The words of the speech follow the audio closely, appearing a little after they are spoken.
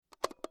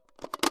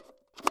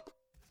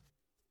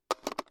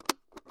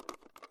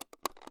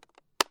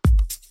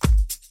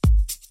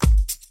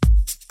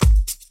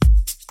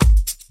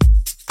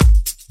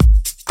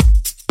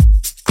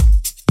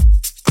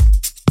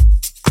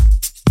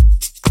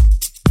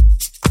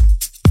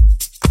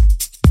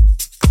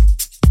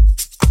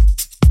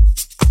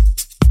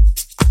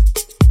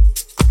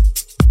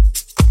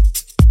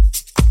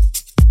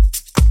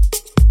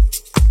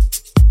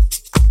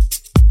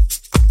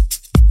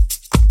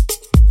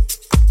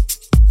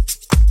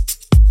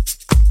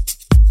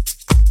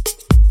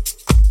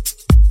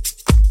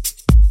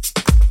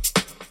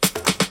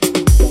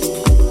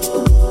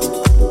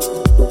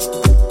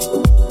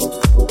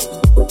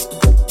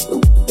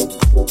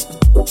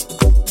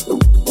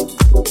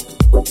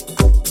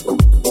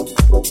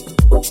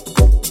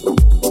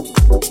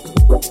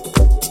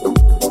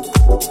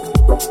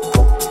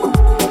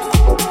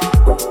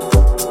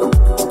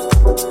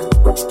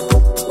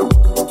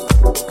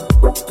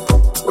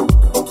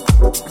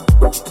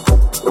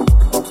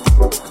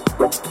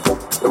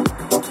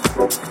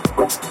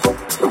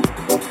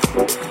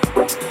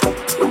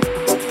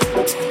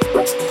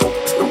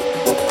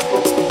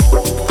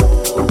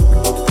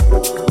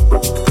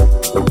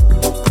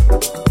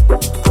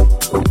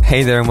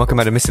Hey there and welcome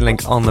back to Missing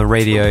Link on the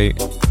radio.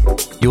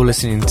 You're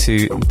listening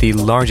to the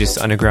largest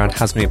underground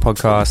house music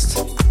podcast.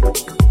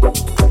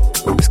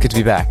 It's good to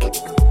be back.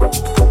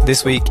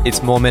 This week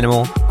it's more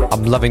minimal.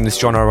 I'm loving this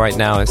genre right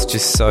now. It's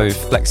just so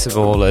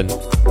flexible and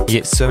you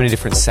get so many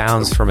different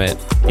sounds from it.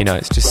 You know,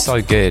 it's just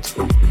so good.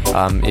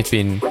 If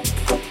you've been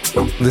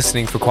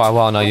listening for quite a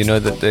while now, you know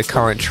that the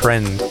current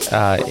trend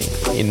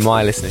in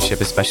my listenership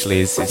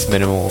especially is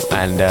minimal.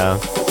 And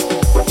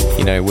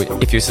you know,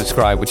 if you're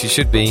subscribed, which you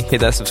should be,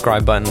 hit that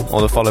subscribe button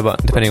or the follow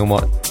button depending on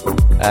what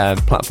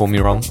platform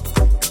you're on.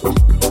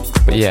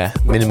 But yeah,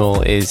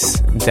 minimal is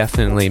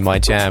definitely my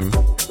jam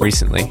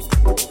recently.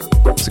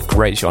 It's a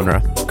great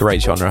genre.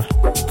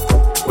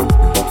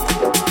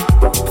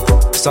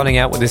 Starting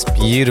out with this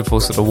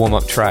beautiful sort of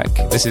warm-up track.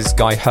 This is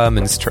Guy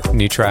Herman's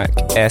new track,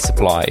 Air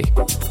Supply,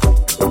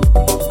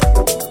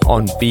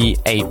 on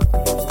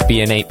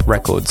B&Ape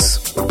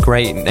Records.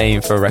 Great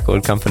name for a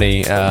record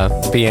company,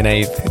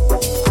 B&Ape.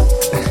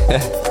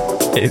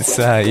 It's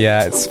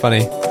it's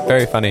funny,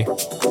 very funny.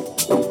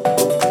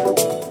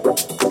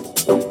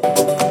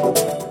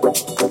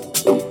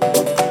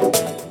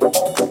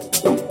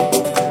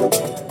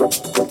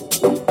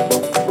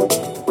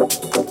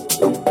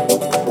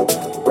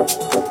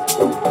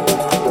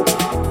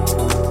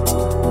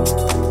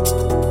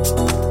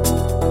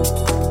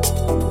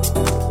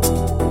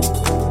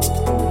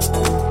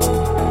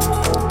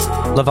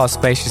 Love how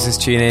spacious this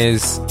tune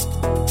is.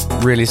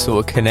 Really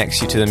sort of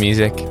connects you to the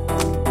music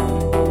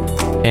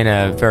in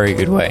a very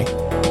good way.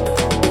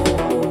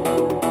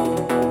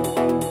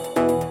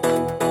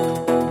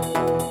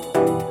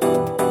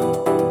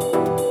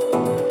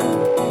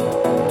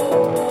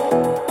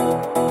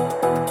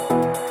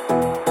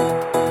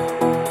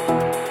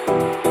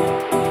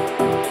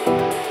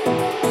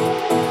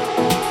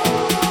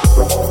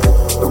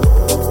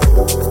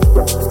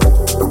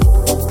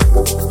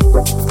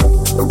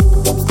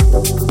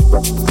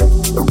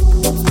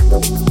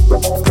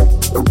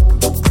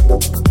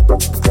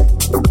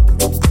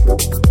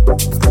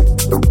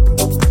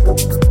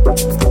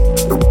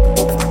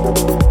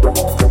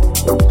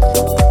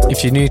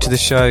 If you're new to the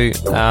show,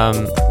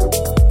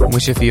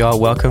 which if you are,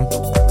 welcome.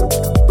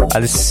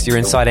 You're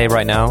in Side A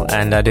right now,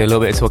 and I do a little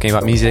bit of talking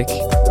about music.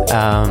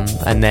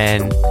 And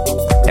then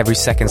every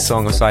second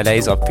song of Side A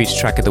is our feature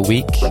track of the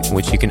week,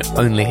 which you can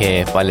only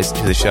hear if I listen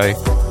to the show.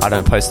 I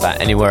don't post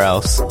that anywhere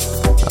else.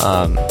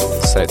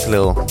 So it's a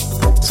little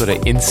sort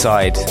of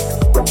inside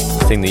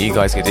thing that you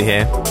guys get to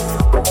hear.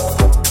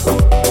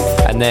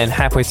 And then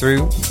halfway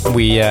through,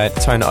 we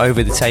turn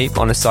over the tape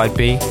on a side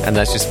B, and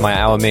that's just my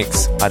hour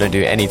mix. I don't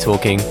do any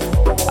talking.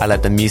 I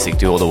let the music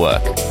do all the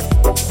work.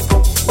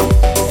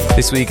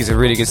 This week is a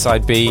really good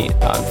side B,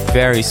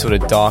 very sort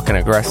of dark and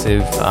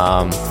aggressive.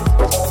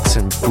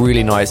 Some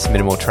really nice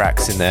minimal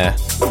tracks in there.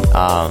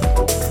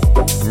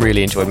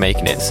 Really enjoyed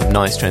making it. Some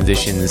nice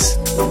transitions,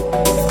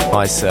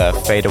 nice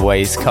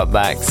fadeaways,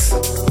 cutbacks.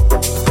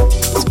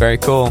 It's very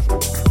cool.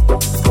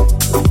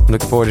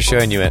 Looking forward to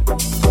showing you it.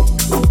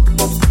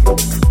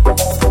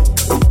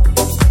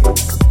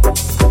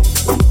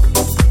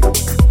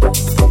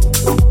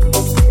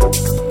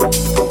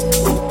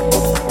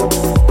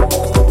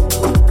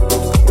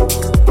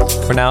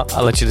 For now,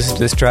 I'll let you listen to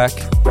this track,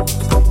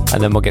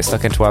 and then we'll get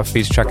stuck into our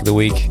feature track of the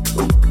week.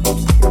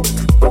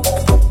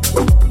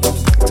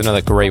 It's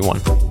another great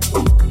one.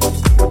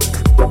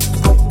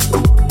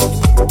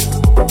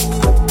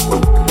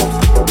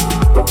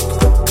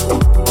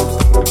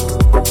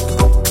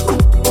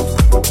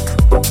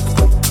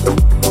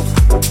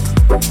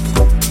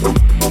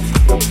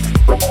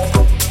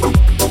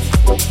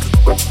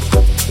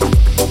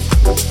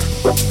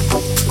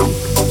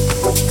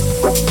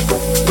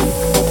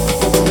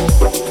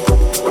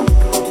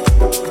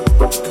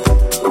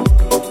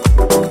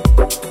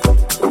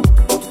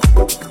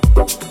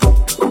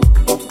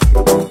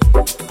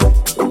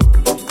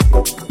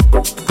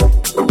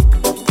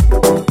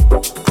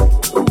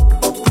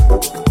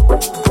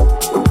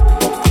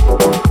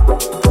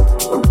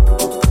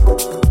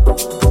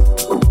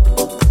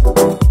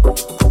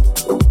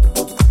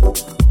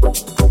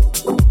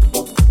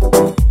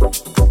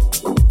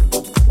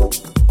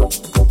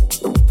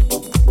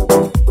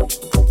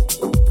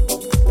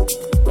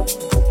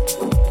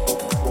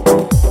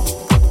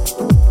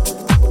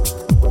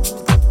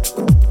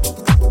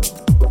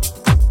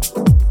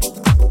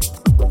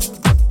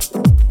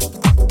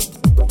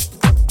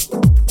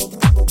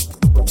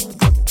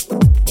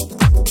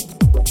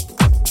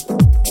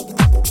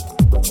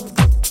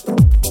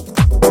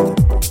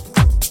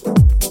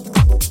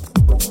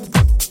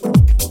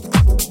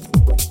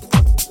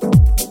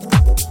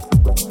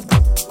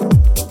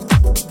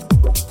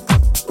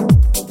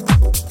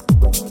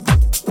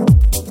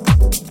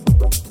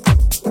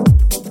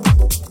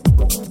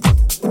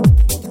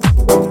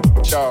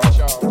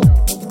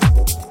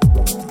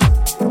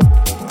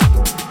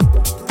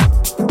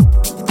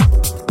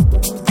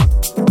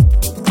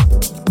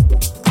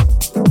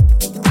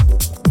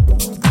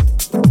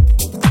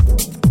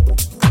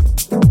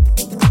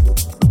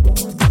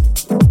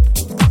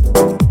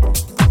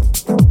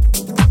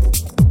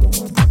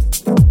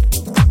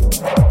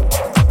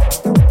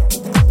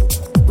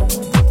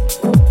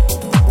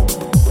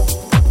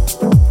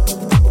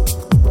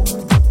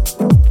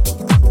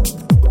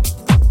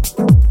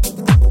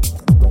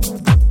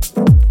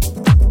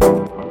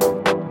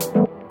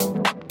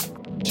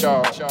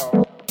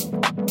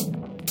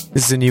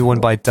 This is a new one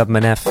by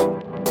Dubman F,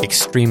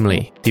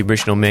 Extremely, the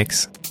original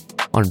mix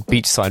on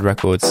Beachside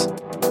Records.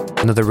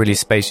 Another really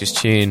spacious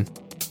tune.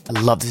 I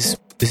love this.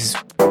 This is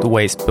the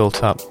way it's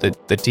built up.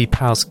 The deep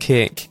house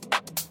kick,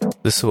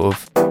 the sort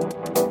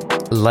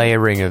of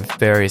layering of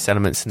various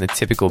elements in the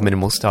typical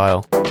minimal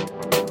style,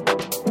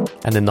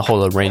 and then the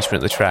whole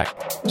arrangement of the track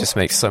just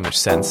makes so much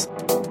sense.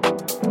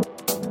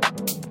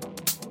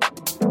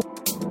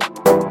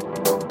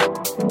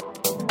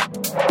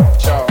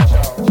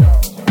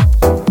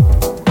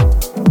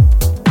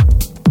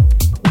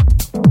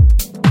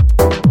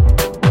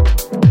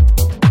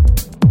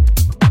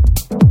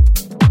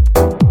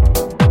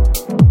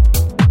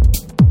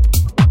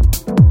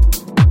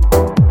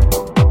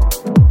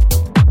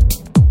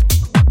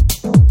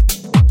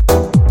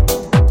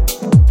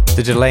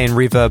 The delay and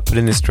reverb put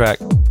in this track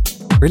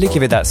really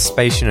give it that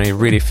space, you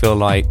really feel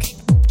like,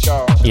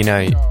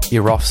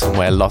 you're off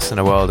somewhere, lost in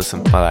a world or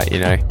something like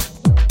that,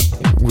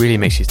 It really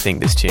makes you think,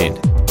 this tune.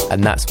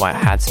 And that's why I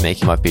had to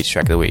make it my beach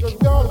track of the week. In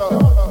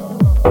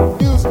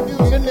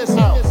this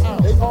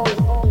house, they call it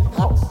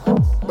house.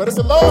 But it's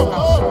a love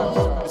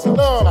house. It's a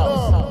love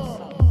house.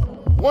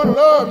 One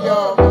love,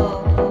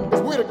 y'all,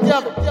 is we're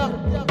together.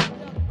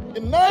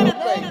 United,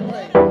 baby.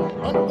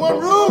 Under one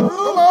roof,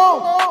 come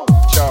on.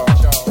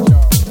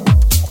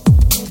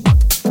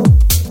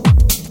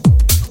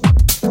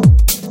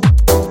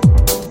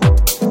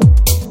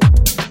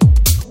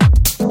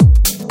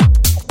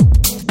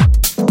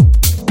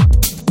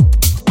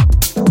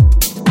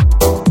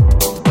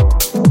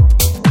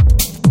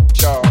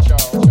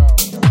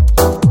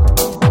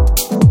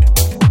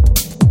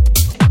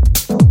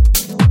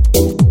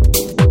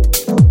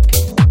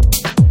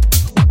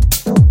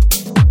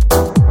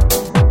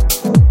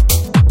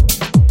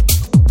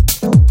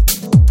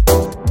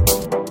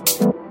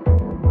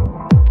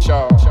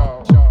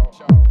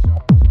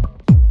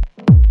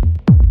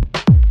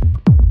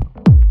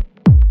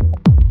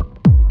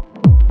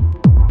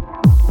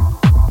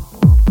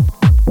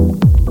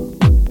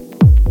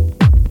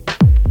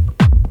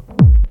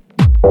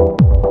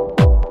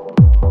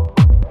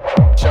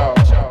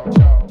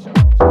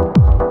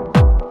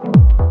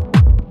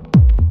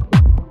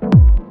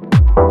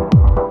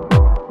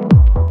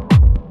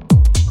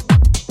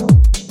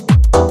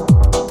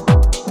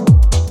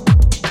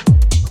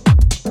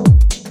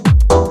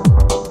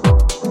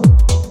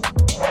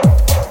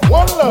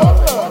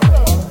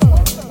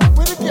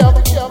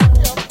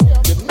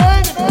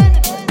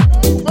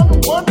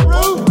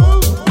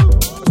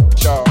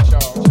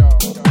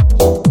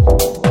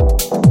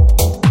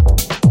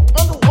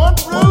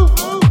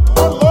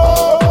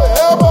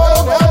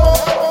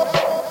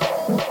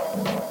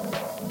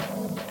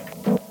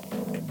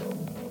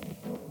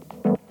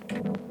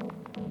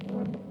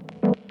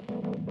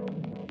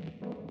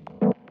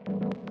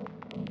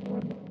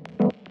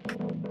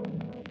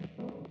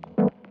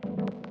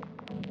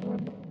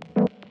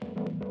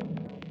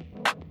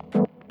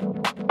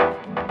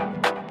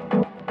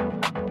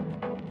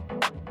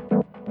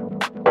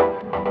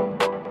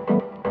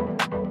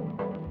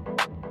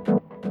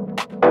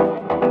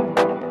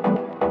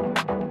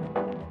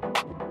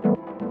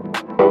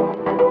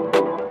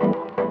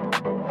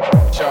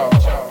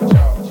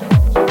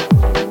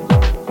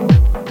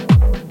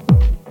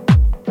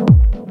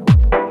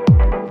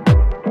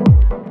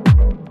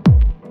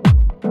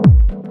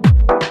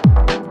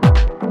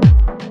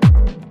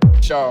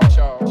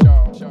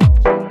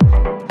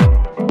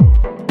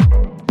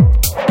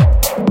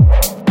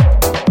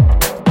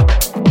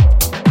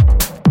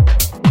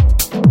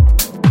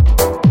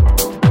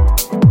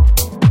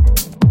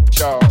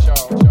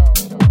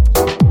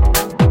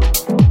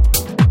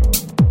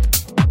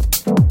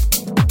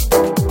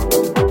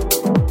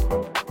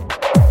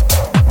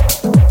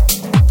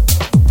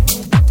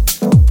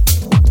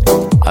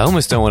 I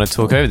almost don't want to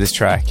talk over this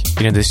track.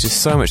 There's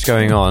just so much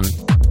going on.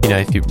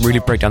 If you really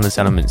break down those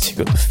elements, you've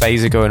got the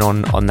phaser going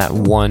on that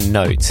one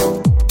note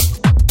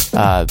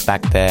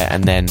back there,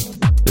 and then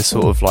the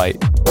sort of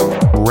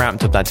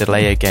ramped up that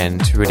delay again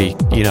to really,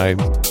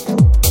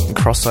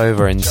 cross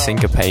over and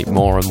syncopate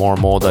more and more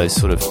and more those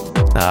sort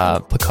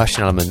of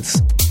percussion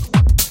elements.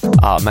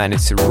 Man,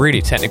 it's a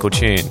really technical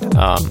tune.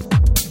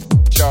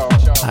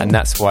 And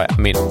that's why,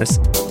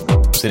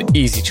 it's an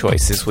easy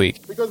choice this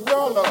week. Because we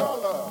all know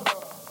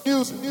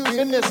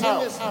in this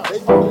house, they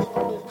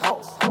call it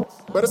house.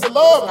 But it's a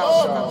love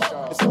house,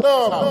 y'all. It's a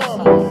love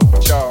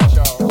house, y'all.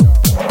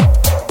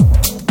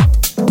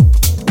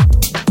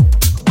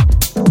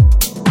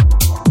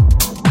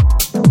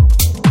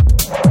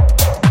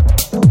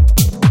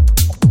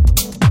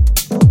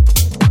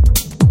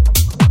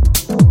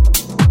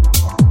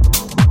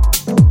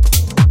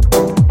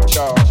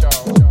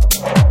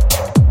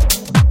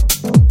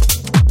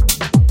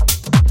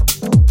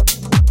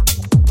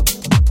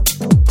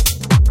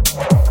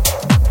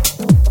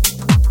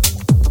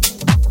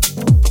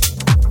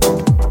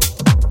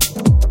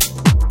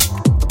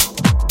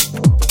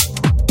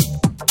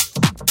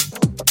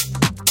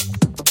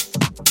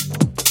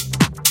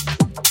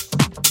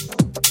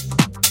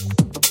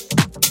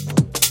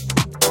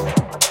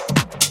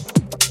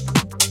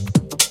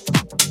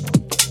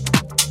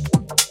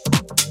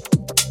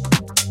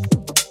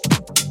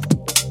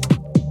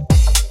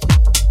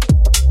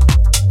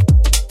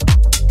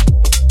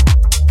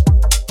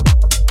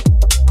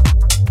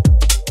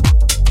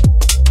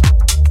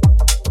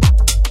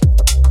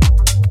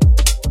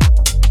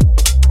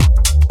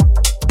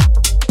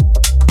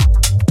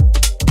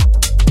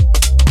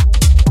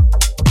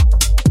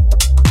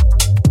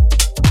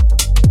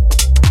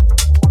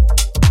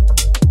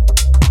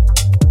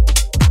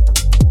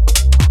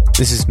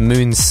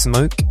 Moon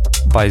Smoke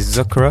by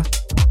Zucra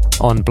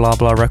on Blah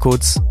Blah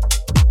Records.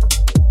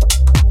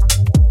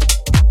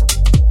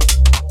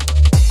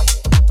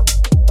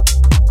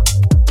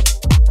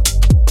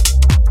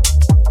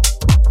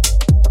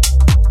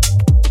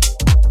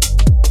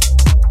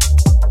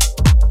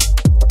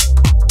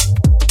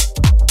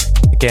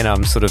 Again,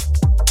 I'm sort of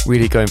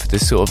really going for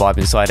this sort of vibe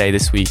inside A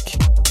this week,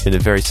 in the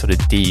very sort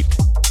of deep,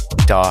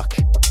 dark,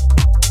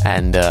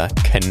 and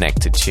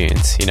connected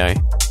tunes, you know.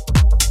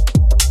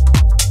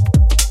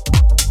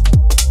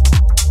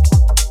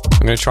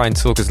 I'm going to try and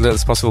talk as little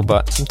as possible,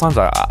 but sometimes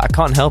I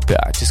can't help it.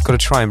 I just got to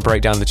try and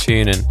break down the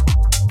tune and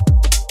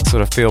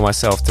sort of feel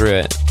myself through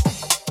it.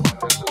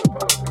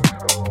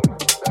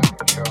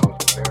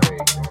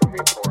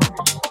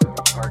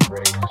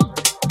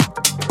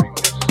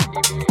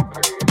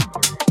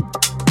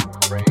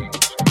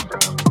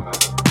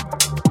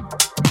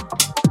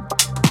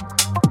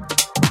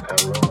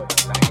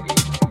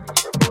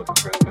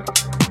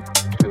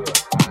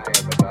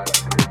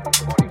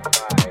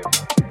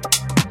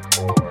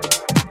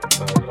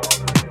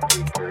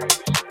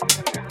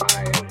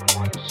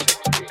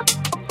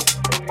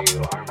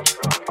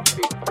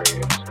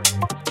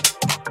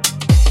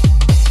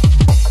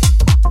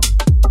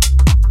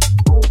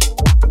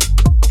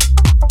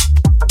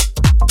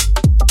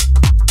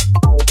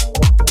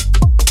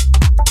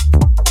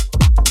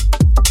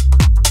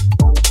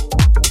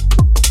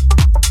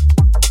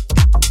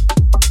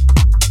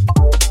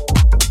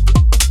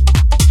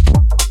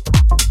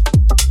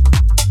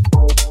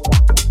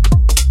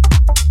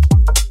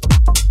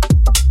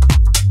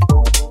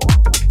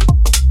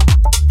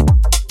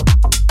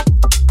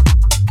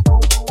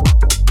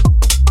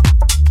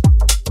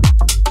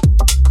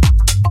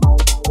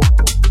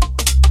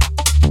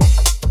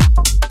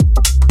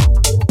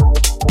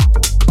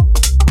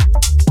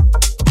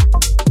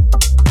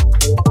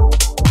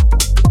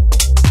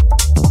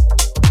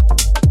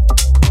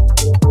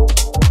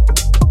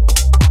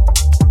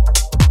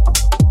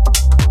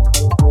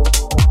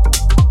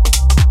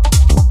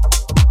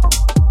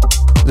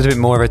 A bit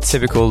more of a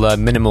typical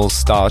minimal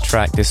style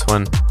track, this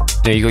one.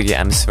 You know, you got your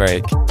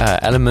atmospheric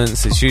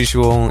elements as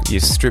usual.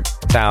 You've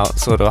stripped out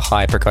sort of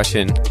high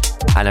percussion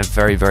and a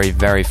very, very,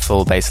 very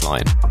full bass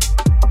line.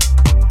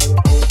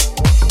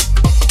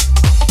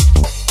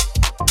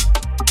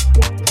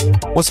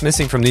 What's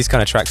missing from these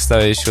kind of tracks though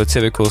is your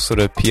typical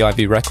sort of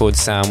PIV record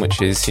sound, which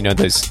is, you know,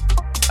 those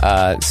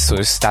sort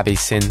of stabby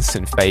synths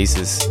and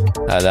phases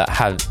that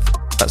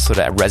sort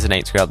of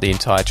resonate throughout the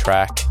entire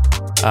track.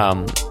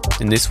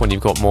 In this one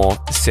you've got more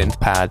synth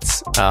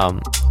pads,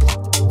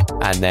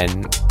 and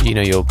then, you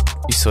know, your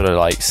sort of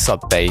like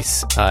sub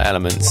bass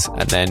elements,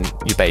 and then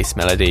your bass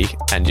melody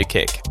and your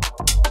kick.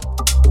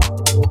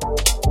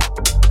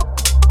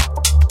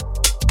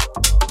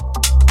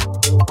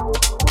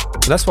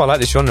 That's why I like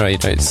this genre. You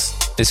know,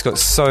 it's got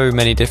so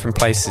many different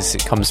places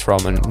it comes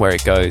from and where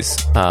it goes,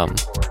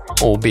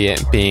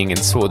 albeit being in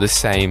sort of the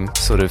same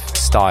sort of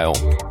style.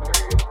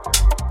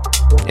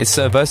 It's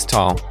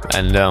versatile,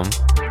 and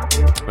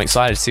I'm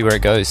excited to see where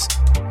it goes.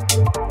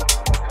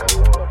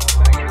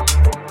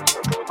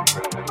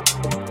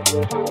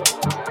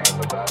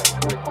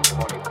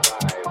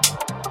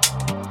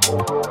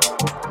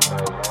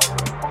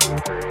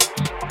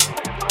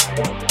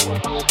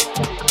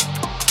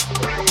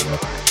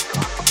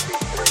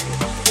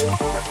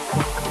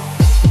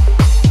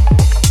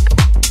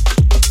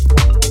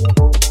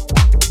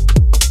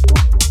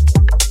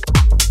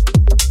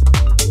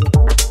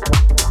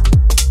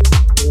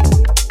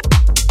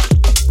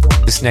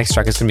 Next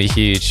track is going to be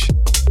huge.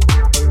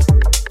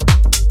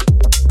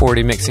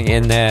 Already mixing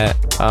in there.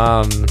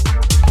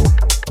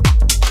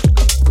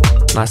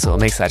 Nice little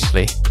mix,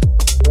 actually.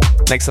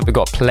 Next up, we've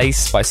got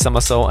Place by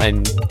Somersault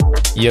and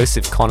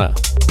Joseph Connor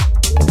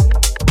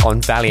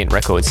on Valiant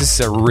Records. This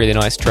is a really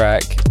nice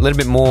track. A little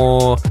bit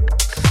more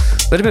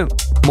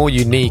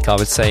unique, I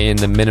would say, in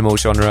the minimal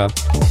genre.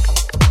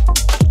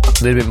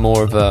 A little bit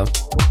more of a,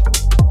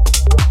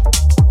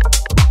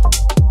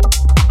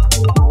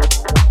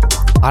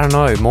 I don't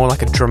know, more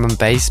like a drum and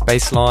bass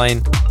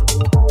line,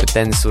 but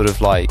then sort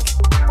of like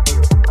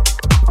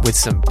with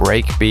some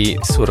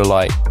breakbeat sort of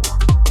like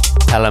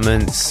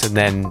elements, and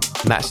then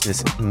matching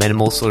this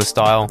minimal sort of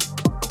style.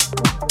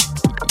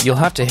 You'll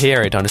have to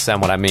hear it to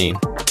understand what I mean.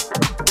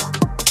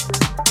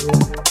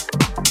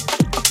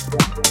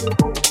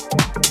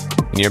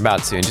 And you're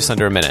about to in just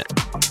under a minute.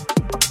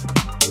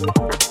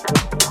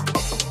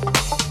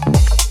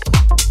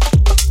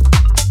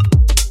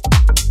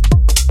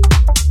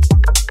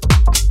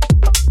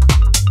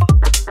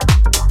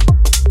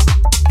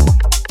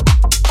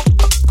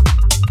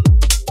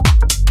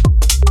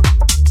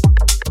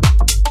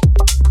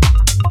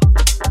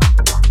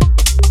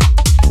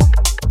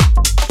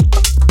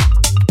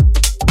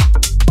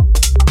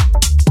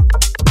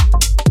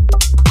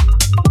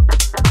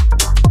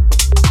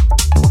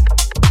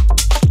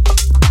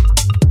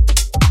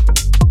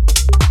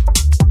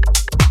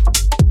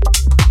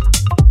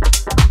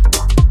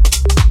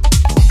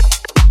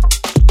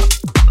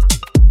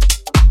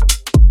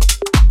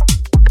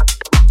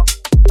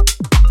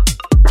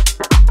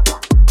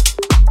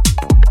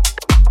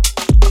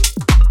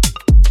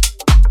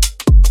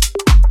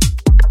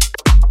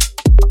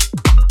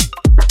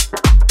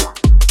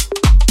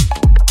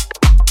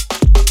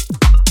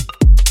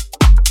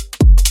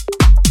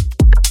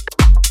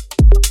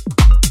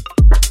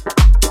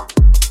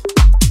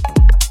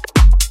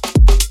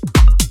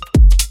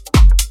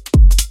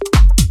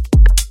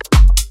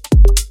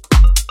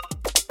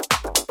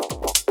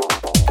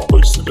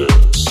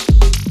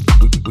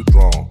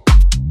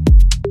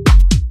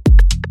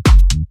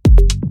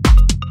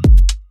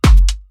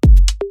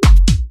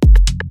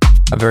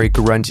 a very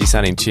grungy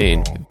sounding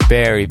tune.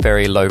 Very,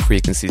 very low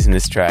frequencies in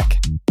this track.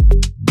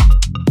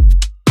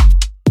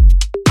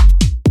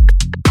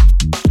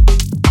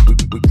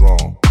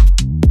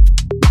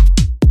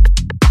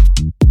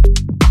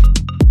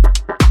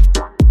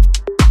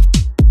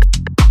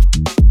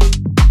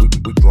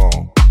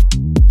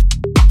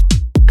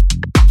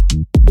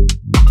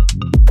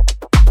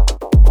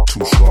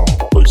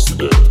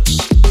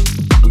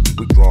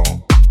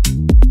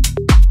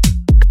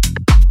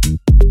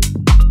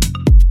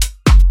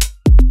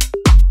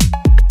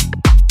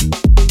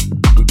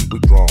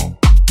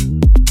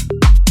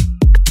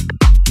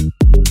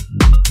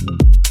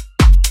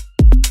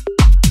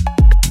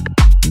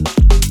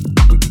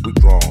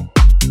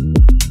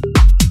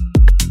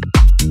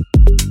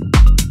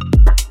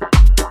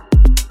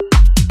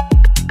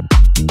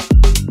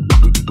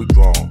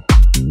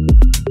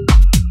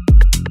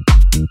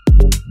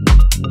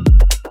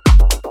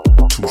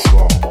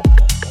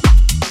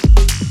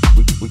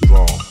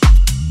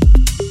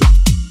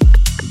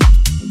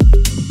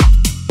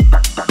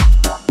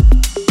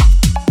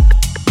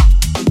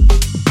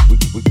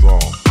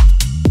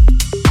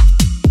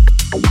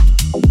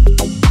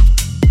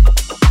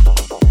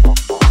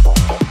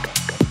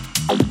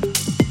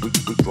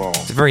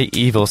 Very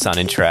evil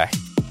sounding track,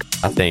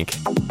 I think.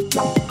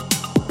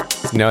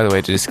 There's no other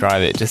way to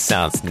describe it. It just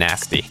sounds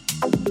nasty.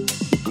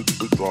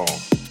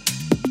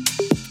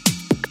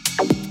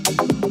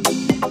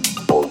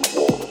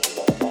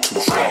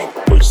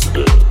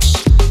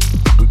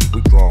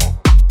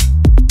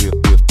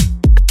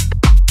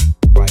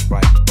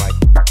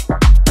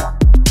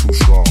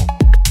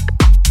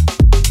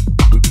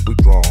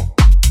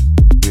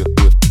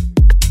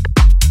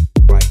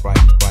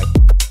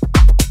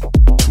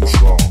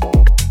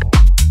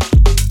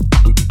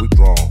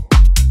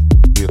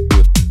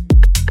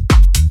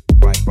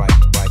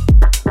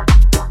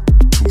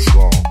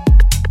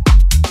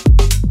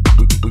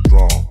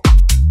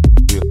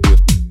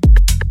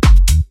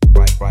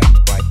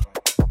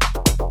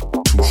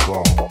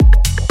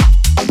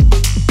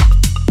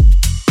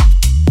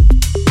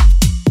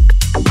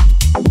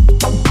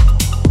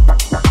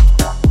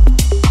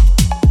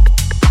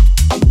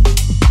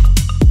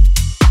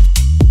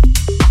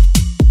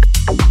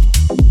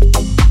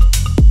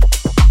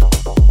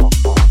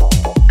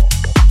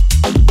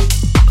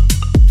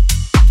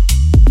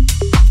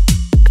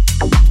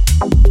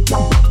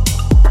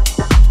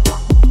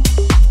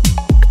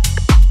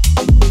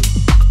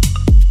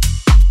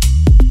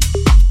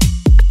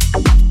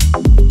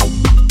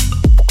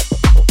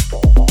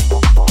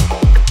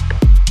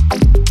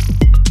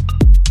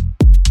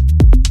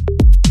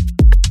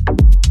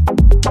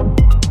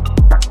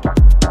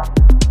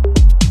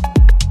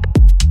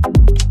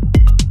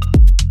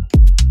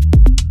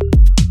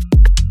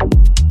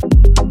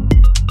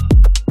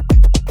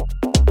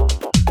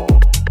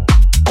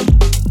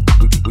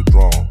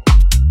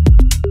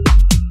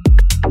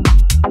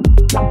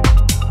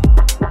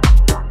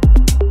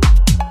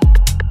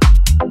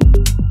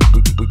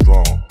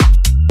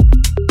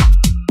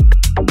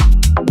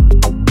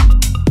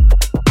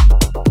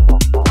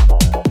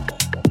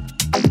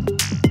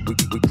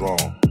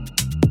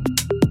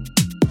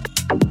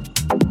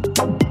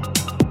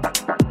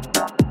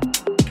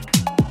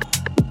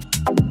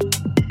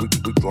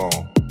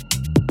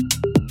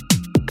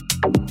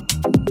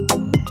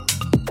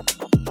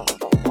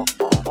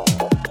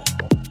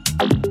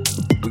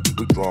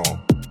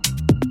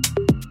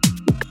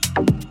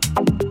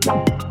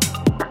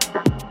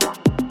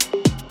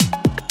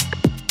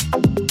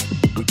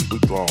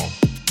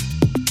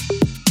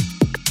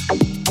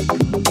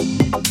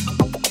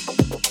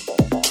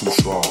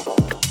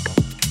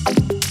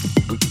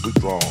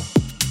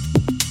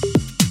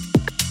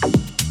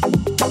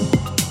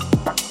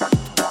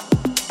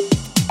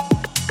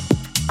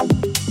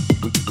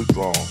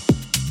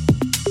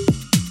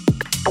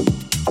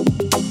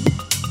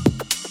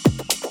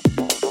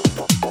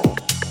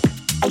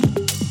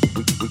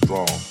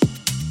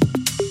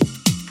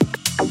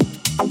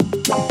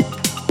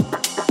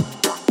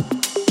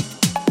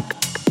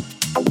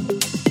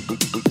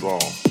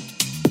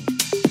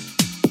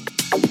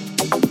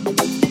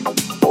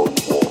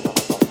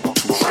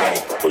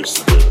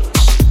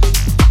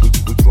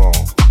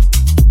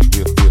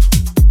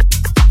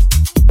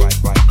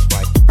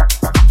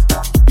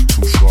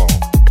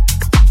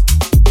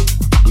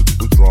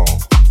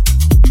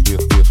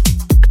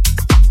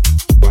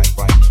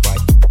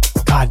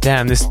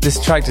 Damn,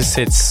 this track just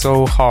hits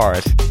so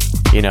hard,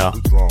 you know.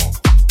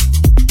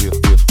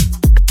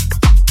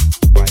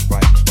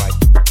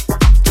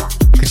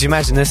 Could you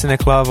imagine this in a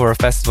club or a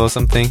festival or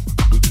something?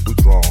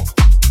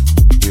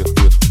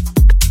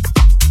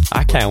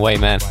 I can't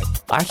wait, man.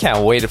 I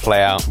can't wait to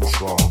play out.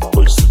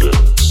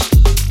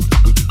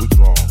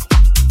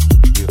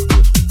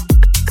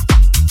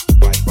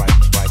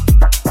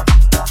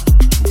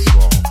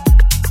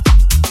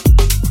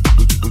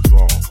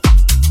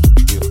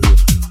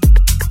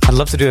 I'd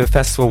love to do a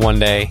festival one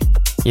day,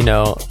 you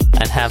know,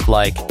 and have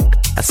like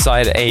a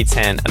side A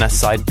tent and a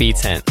side B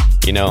tent,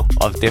 you know,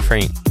 of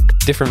different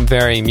different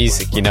varying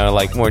music, you know,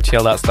 like more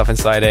chilled out stuff in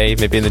side A,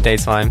 maybe in the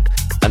daytime,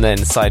 and then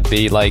side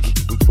B, like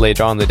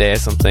later on in the day or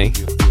something.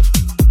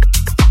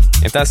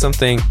 If that's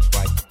something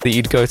that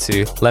you'd go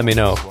to, let me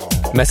know.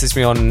 Message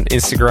me on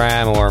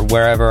Instagram or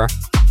wherever.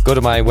 Go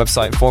to my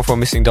website,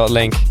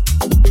 44missing.link.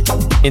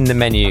 In the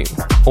menu,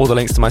 all the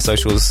links to my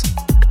socials.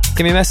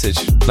 Give me a message.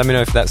 Let me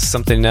know if that's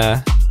something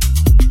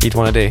you'd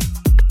want to do.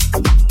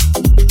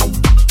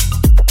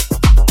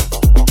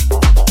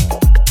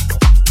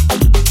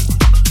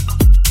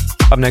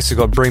 Up next we've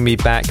got Bring Me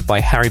Back by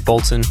Harry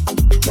Bolton.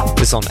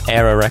 This is on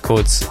Era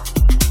Records.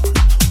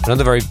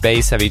 Another very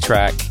bass heavy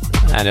track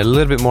and a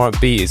little bit more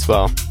upbeat as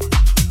well.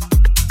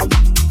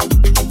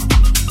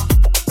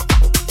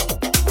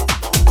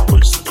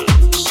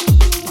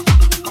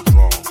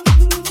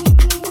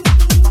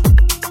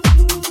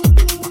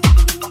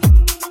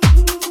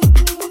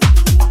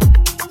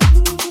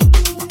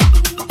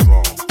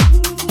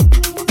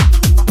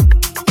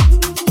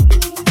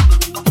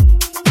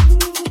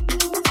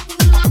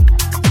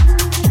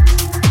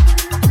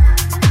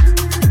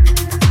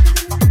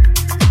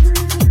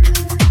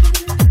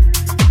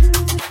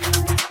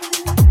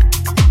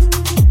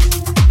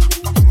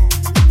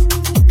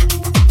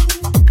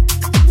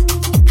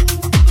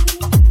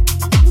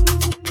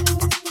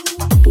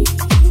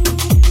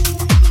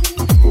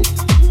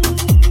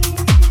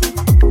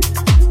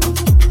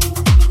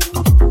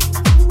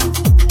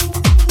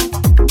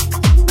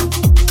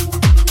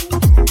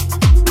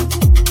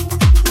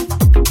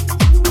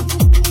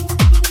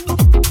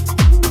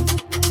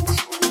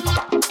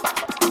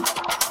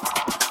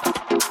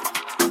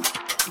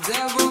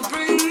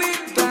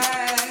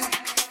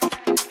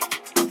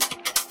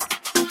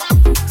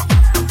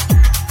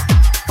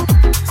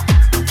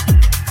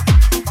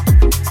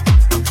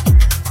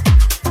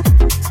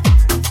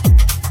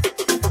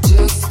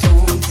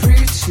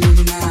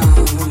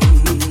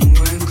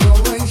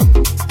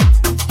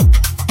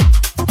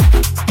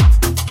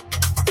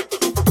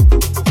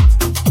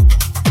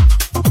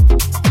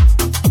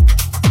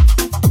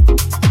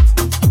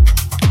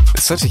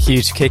 Such a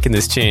huge kick in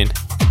this tune.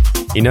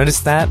 You notice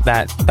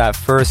that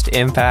first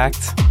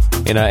impact,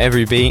 you know,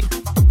 every beat?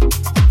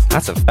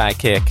 That's a fat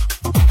kick.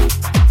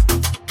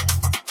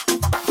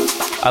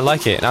 I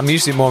like it. I'm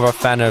usually more of a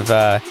fan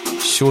of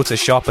shorter,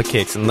 sharper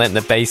kicks and letting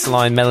the bass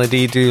line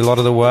melody do a lot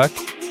of the work.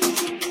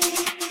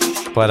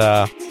 But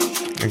I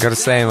gotta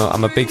say,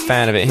 I'm a big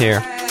fan of it here.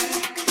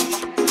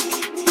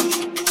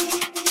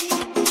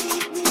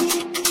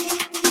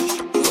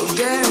 Well,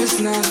 there is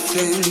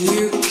nothing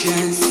you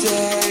can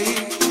say.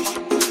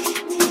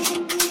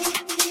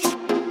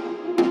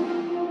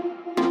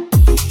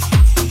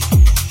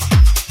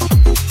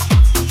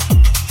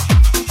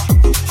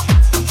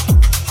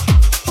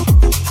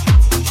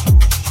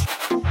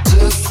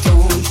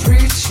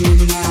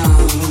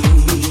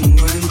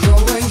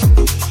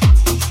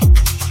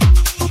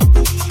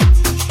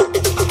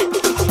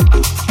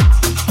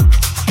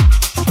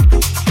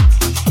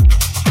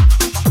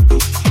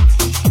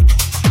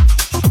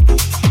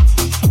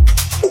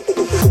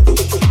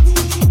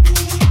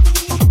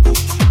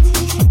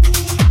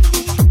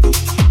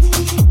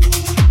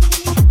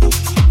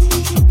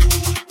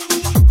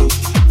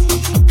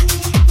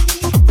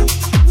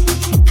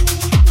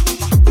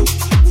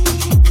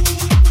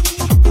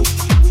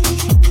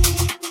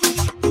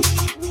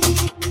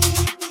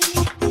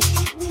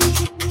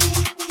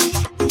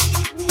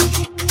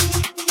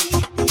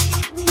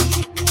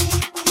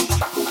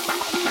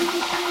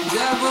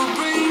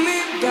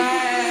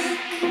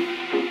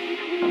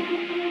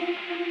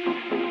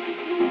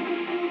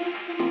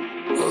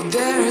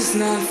 There's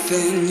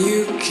nothing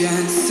you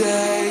can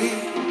say.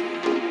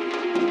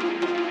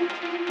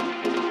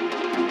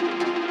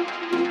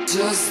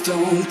 Just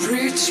don't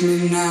preach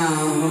me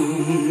now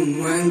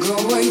and go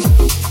away.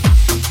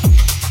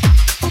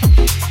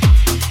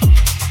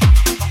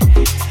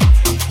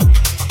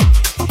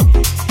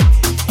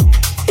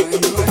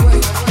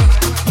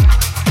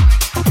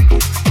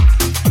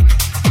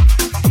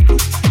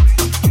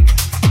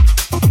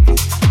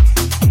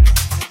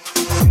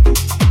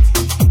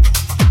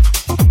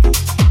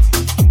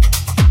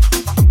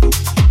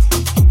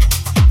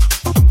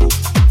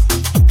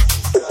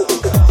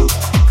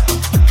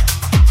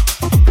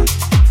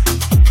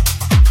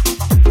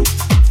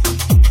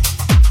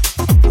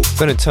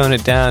 Going to tone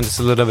it down just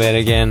a little bit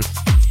again.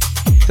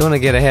 Don't want to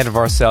get ahead of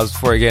ourselves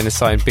before we get into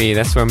side B.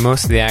 That's where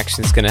most of the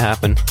action is going to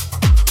happen.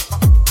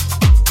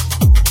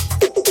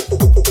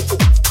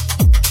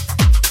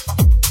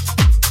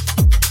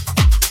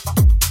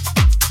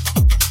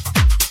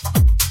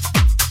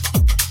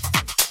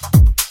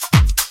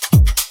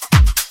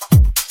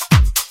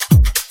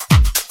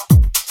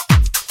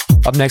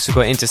 Up next we've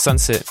got Into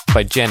Sunset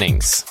by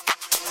Jennings.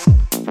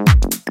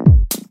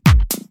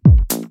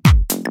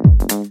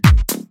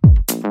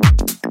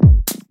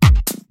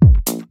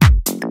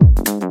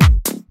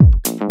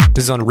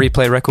 This is on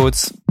Replay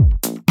Records.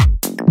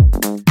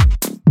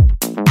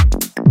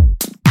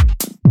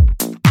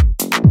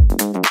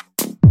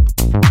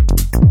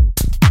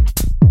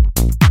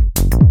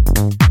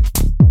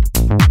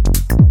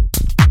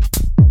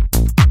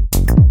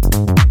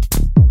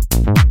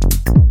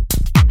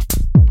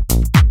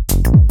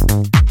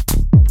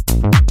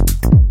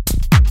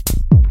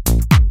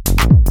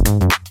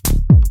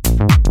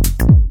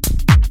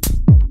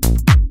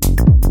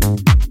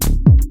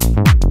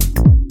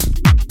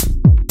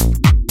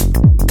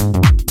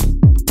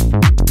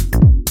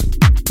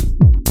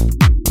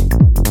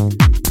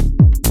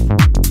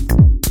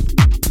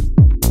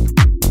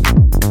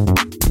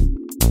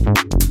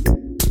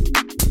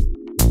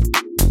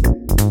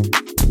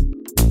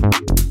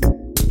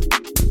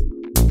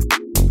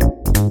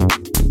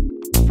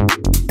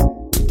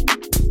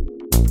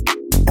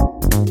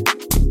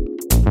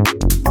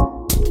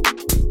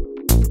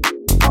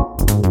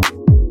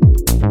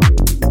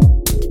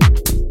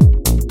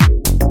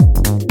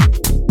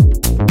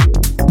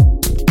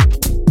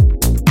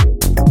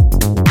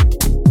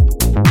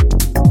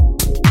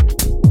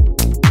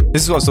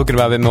 This is what I was talking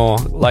about a bit more,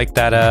 like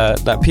that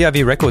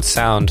PIV record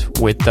sound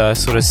with the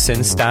sort of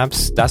synth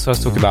stabs. That's what I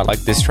was talking about, like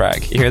this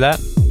track. You hear that?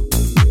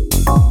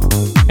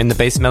 In the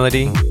bass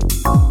melody.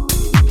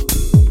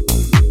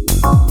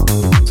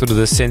 Sort of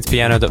the synth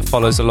piano that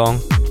follows along.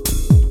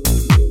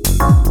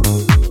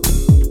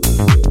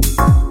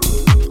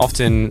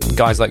 Often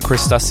guys like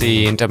Chris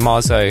Stussy and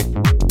Damaso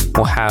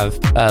will have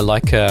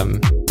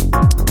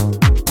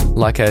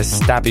like a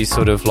stabby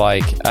sort of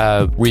like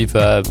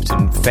reverbed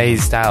and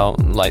phased out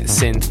like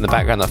synth in the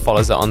background that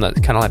follows it on, that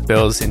kind of like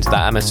builds into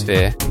that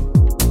atmosphere.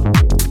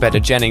 Better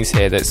Jennings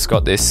here that's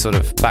got this sort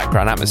of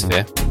background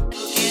atmosphere.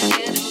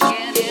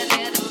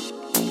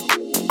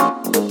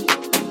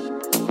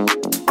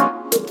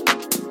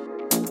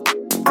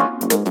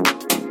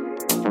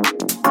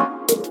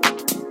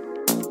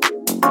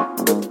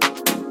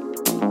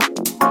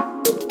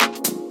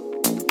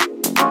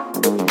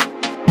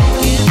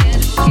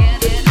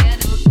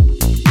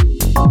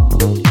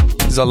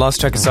 This is our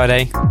last track of side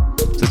A,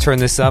 so turn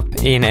this up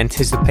in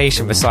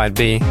anticipation for side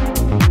B.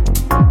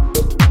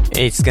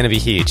 It's going to be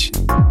huge.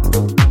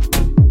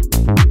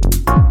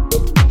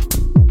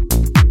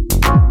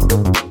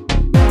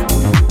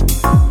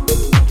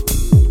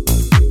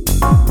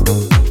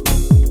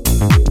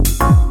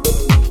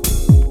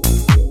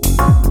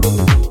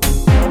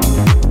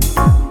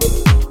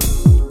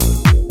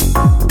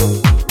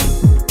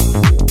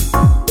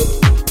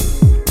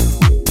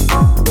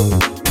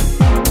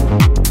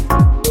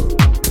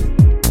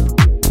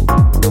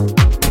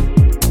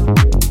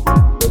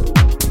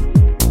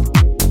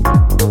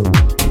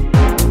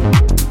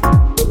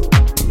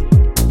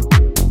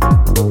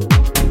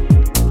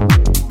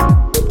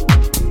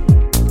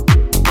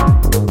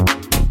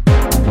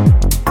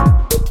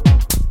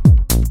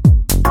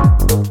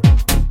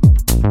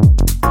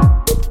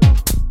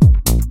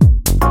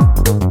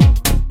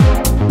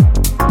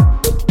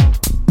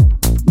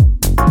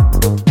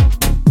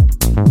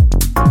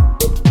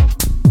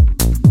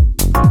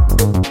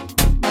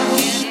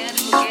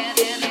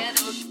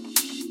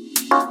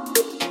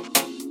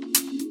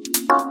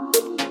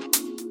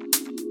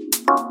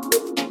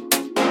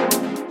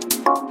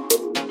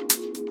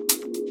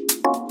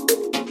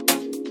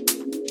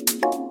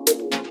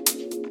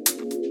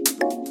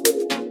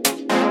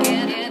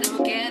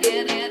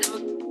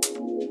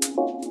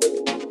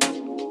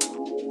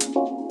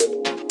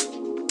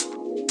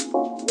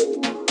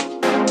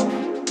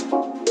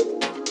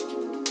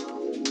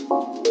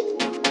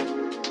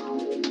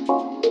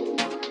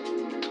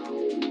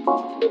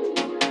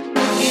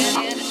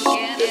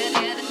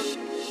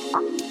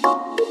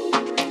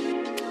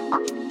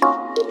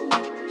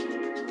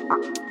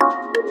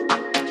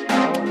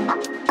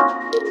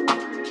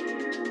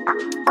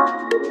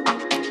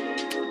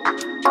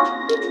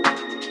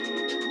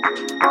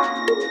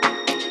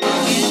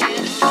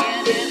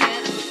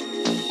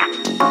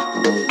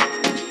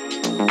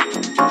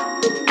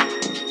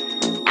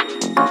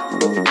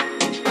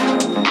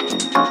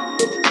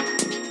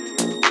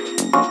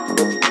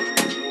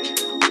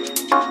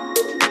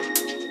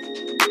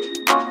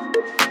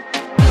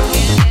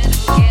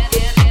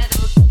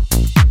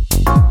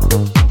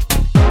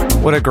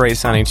 What a great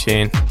sounding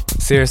tune.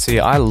 Seriously,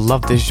 I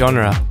love this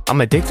genre.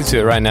 I'm addicted to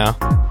it right now.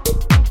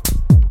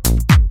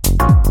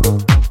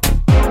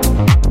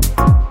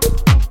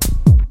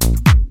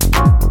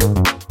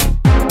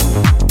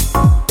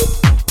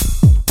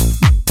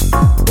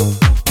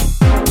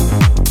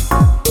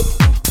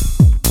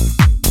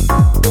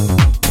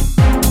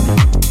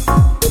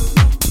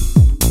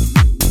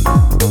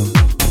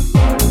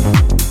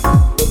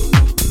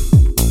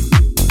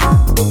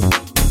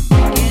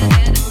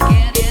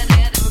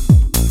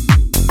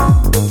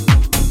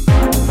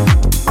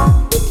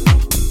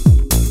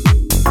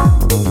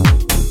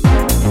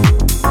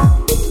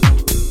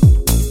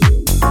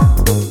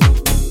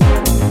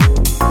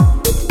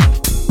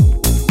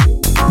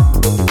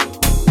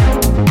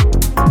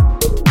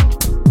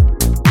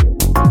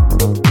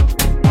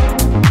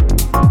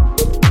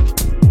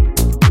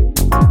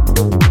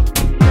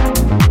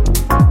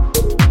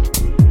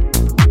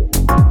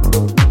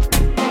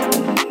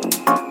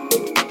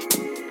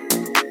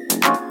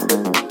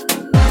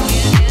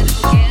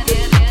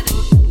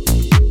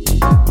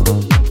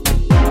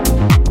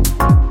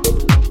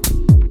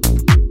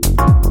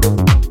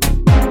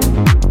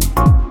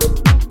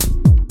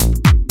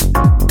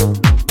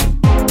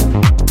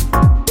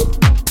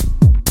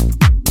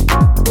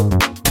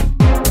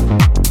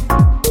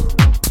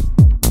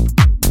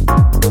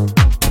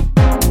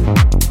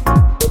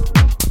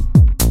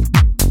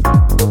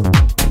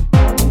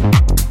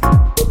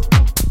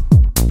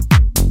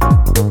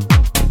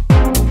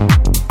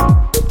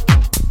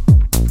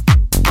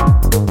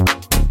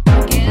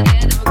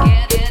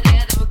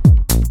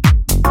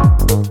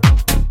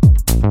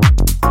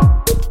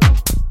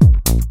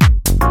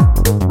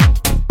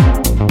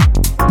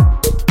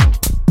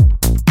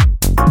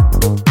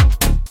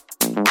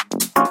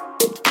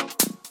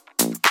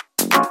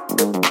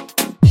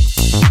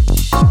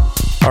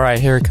 Alright,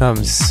 here it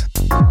comes.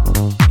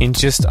 in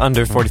just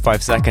under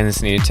 45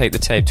 seconds, and you take the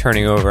tape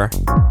turning over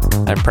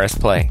and press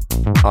play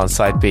on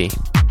side B.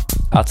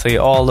 I'll tell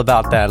you all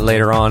about that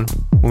later on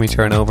when we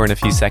turn over in a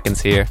few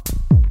seconds here.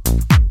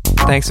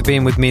 Thanks for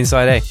being with me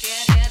inside A.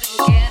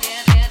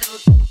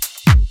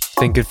 It's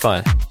been good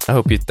fun. I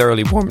hope you're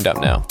thoroughly warmed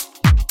up now.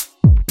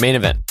 Main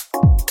event.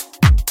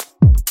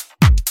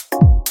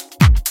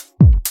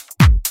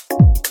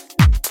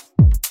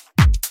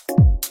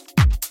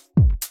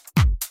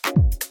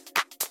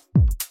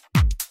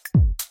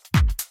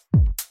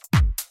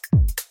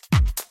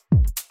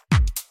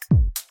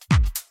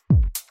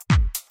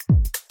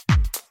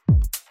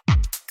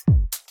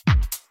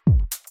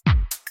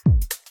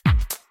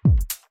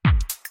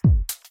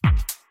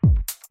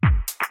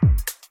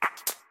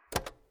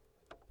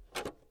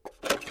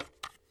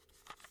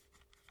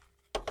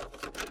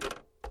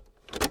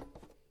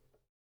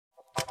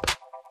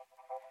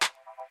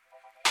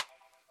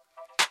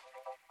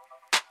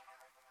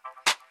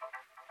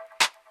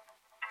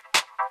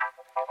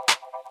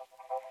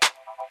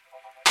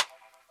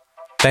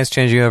 Thanks for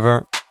changing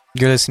over.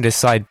 You're listening to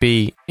side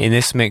B. In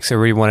this mix, I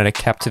really wanted to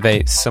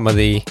captivate some of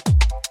the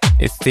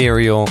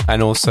ethereal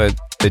and also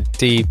the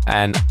deep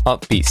and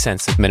upbeat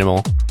sense of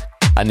minimal,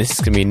 and this is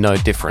going to be no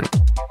different.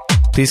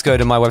 Please go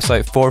to my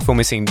website,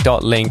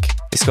 4reformissing.link.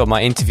 It's got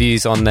my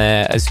interviews on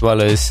there, as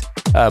well as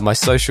my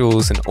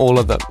socials and all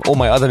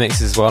my other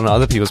mixes as well on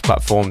other people's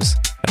platforms.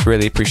 I'd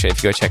really appreciate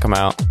if you go check them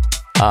out.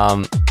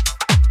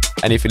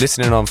 And if you're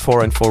listening on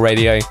 4and4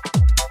 Radio,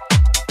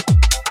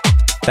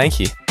 thank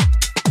you.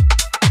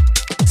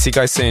 See you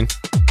guys soon.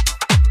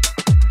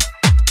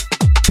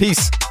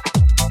 Peace.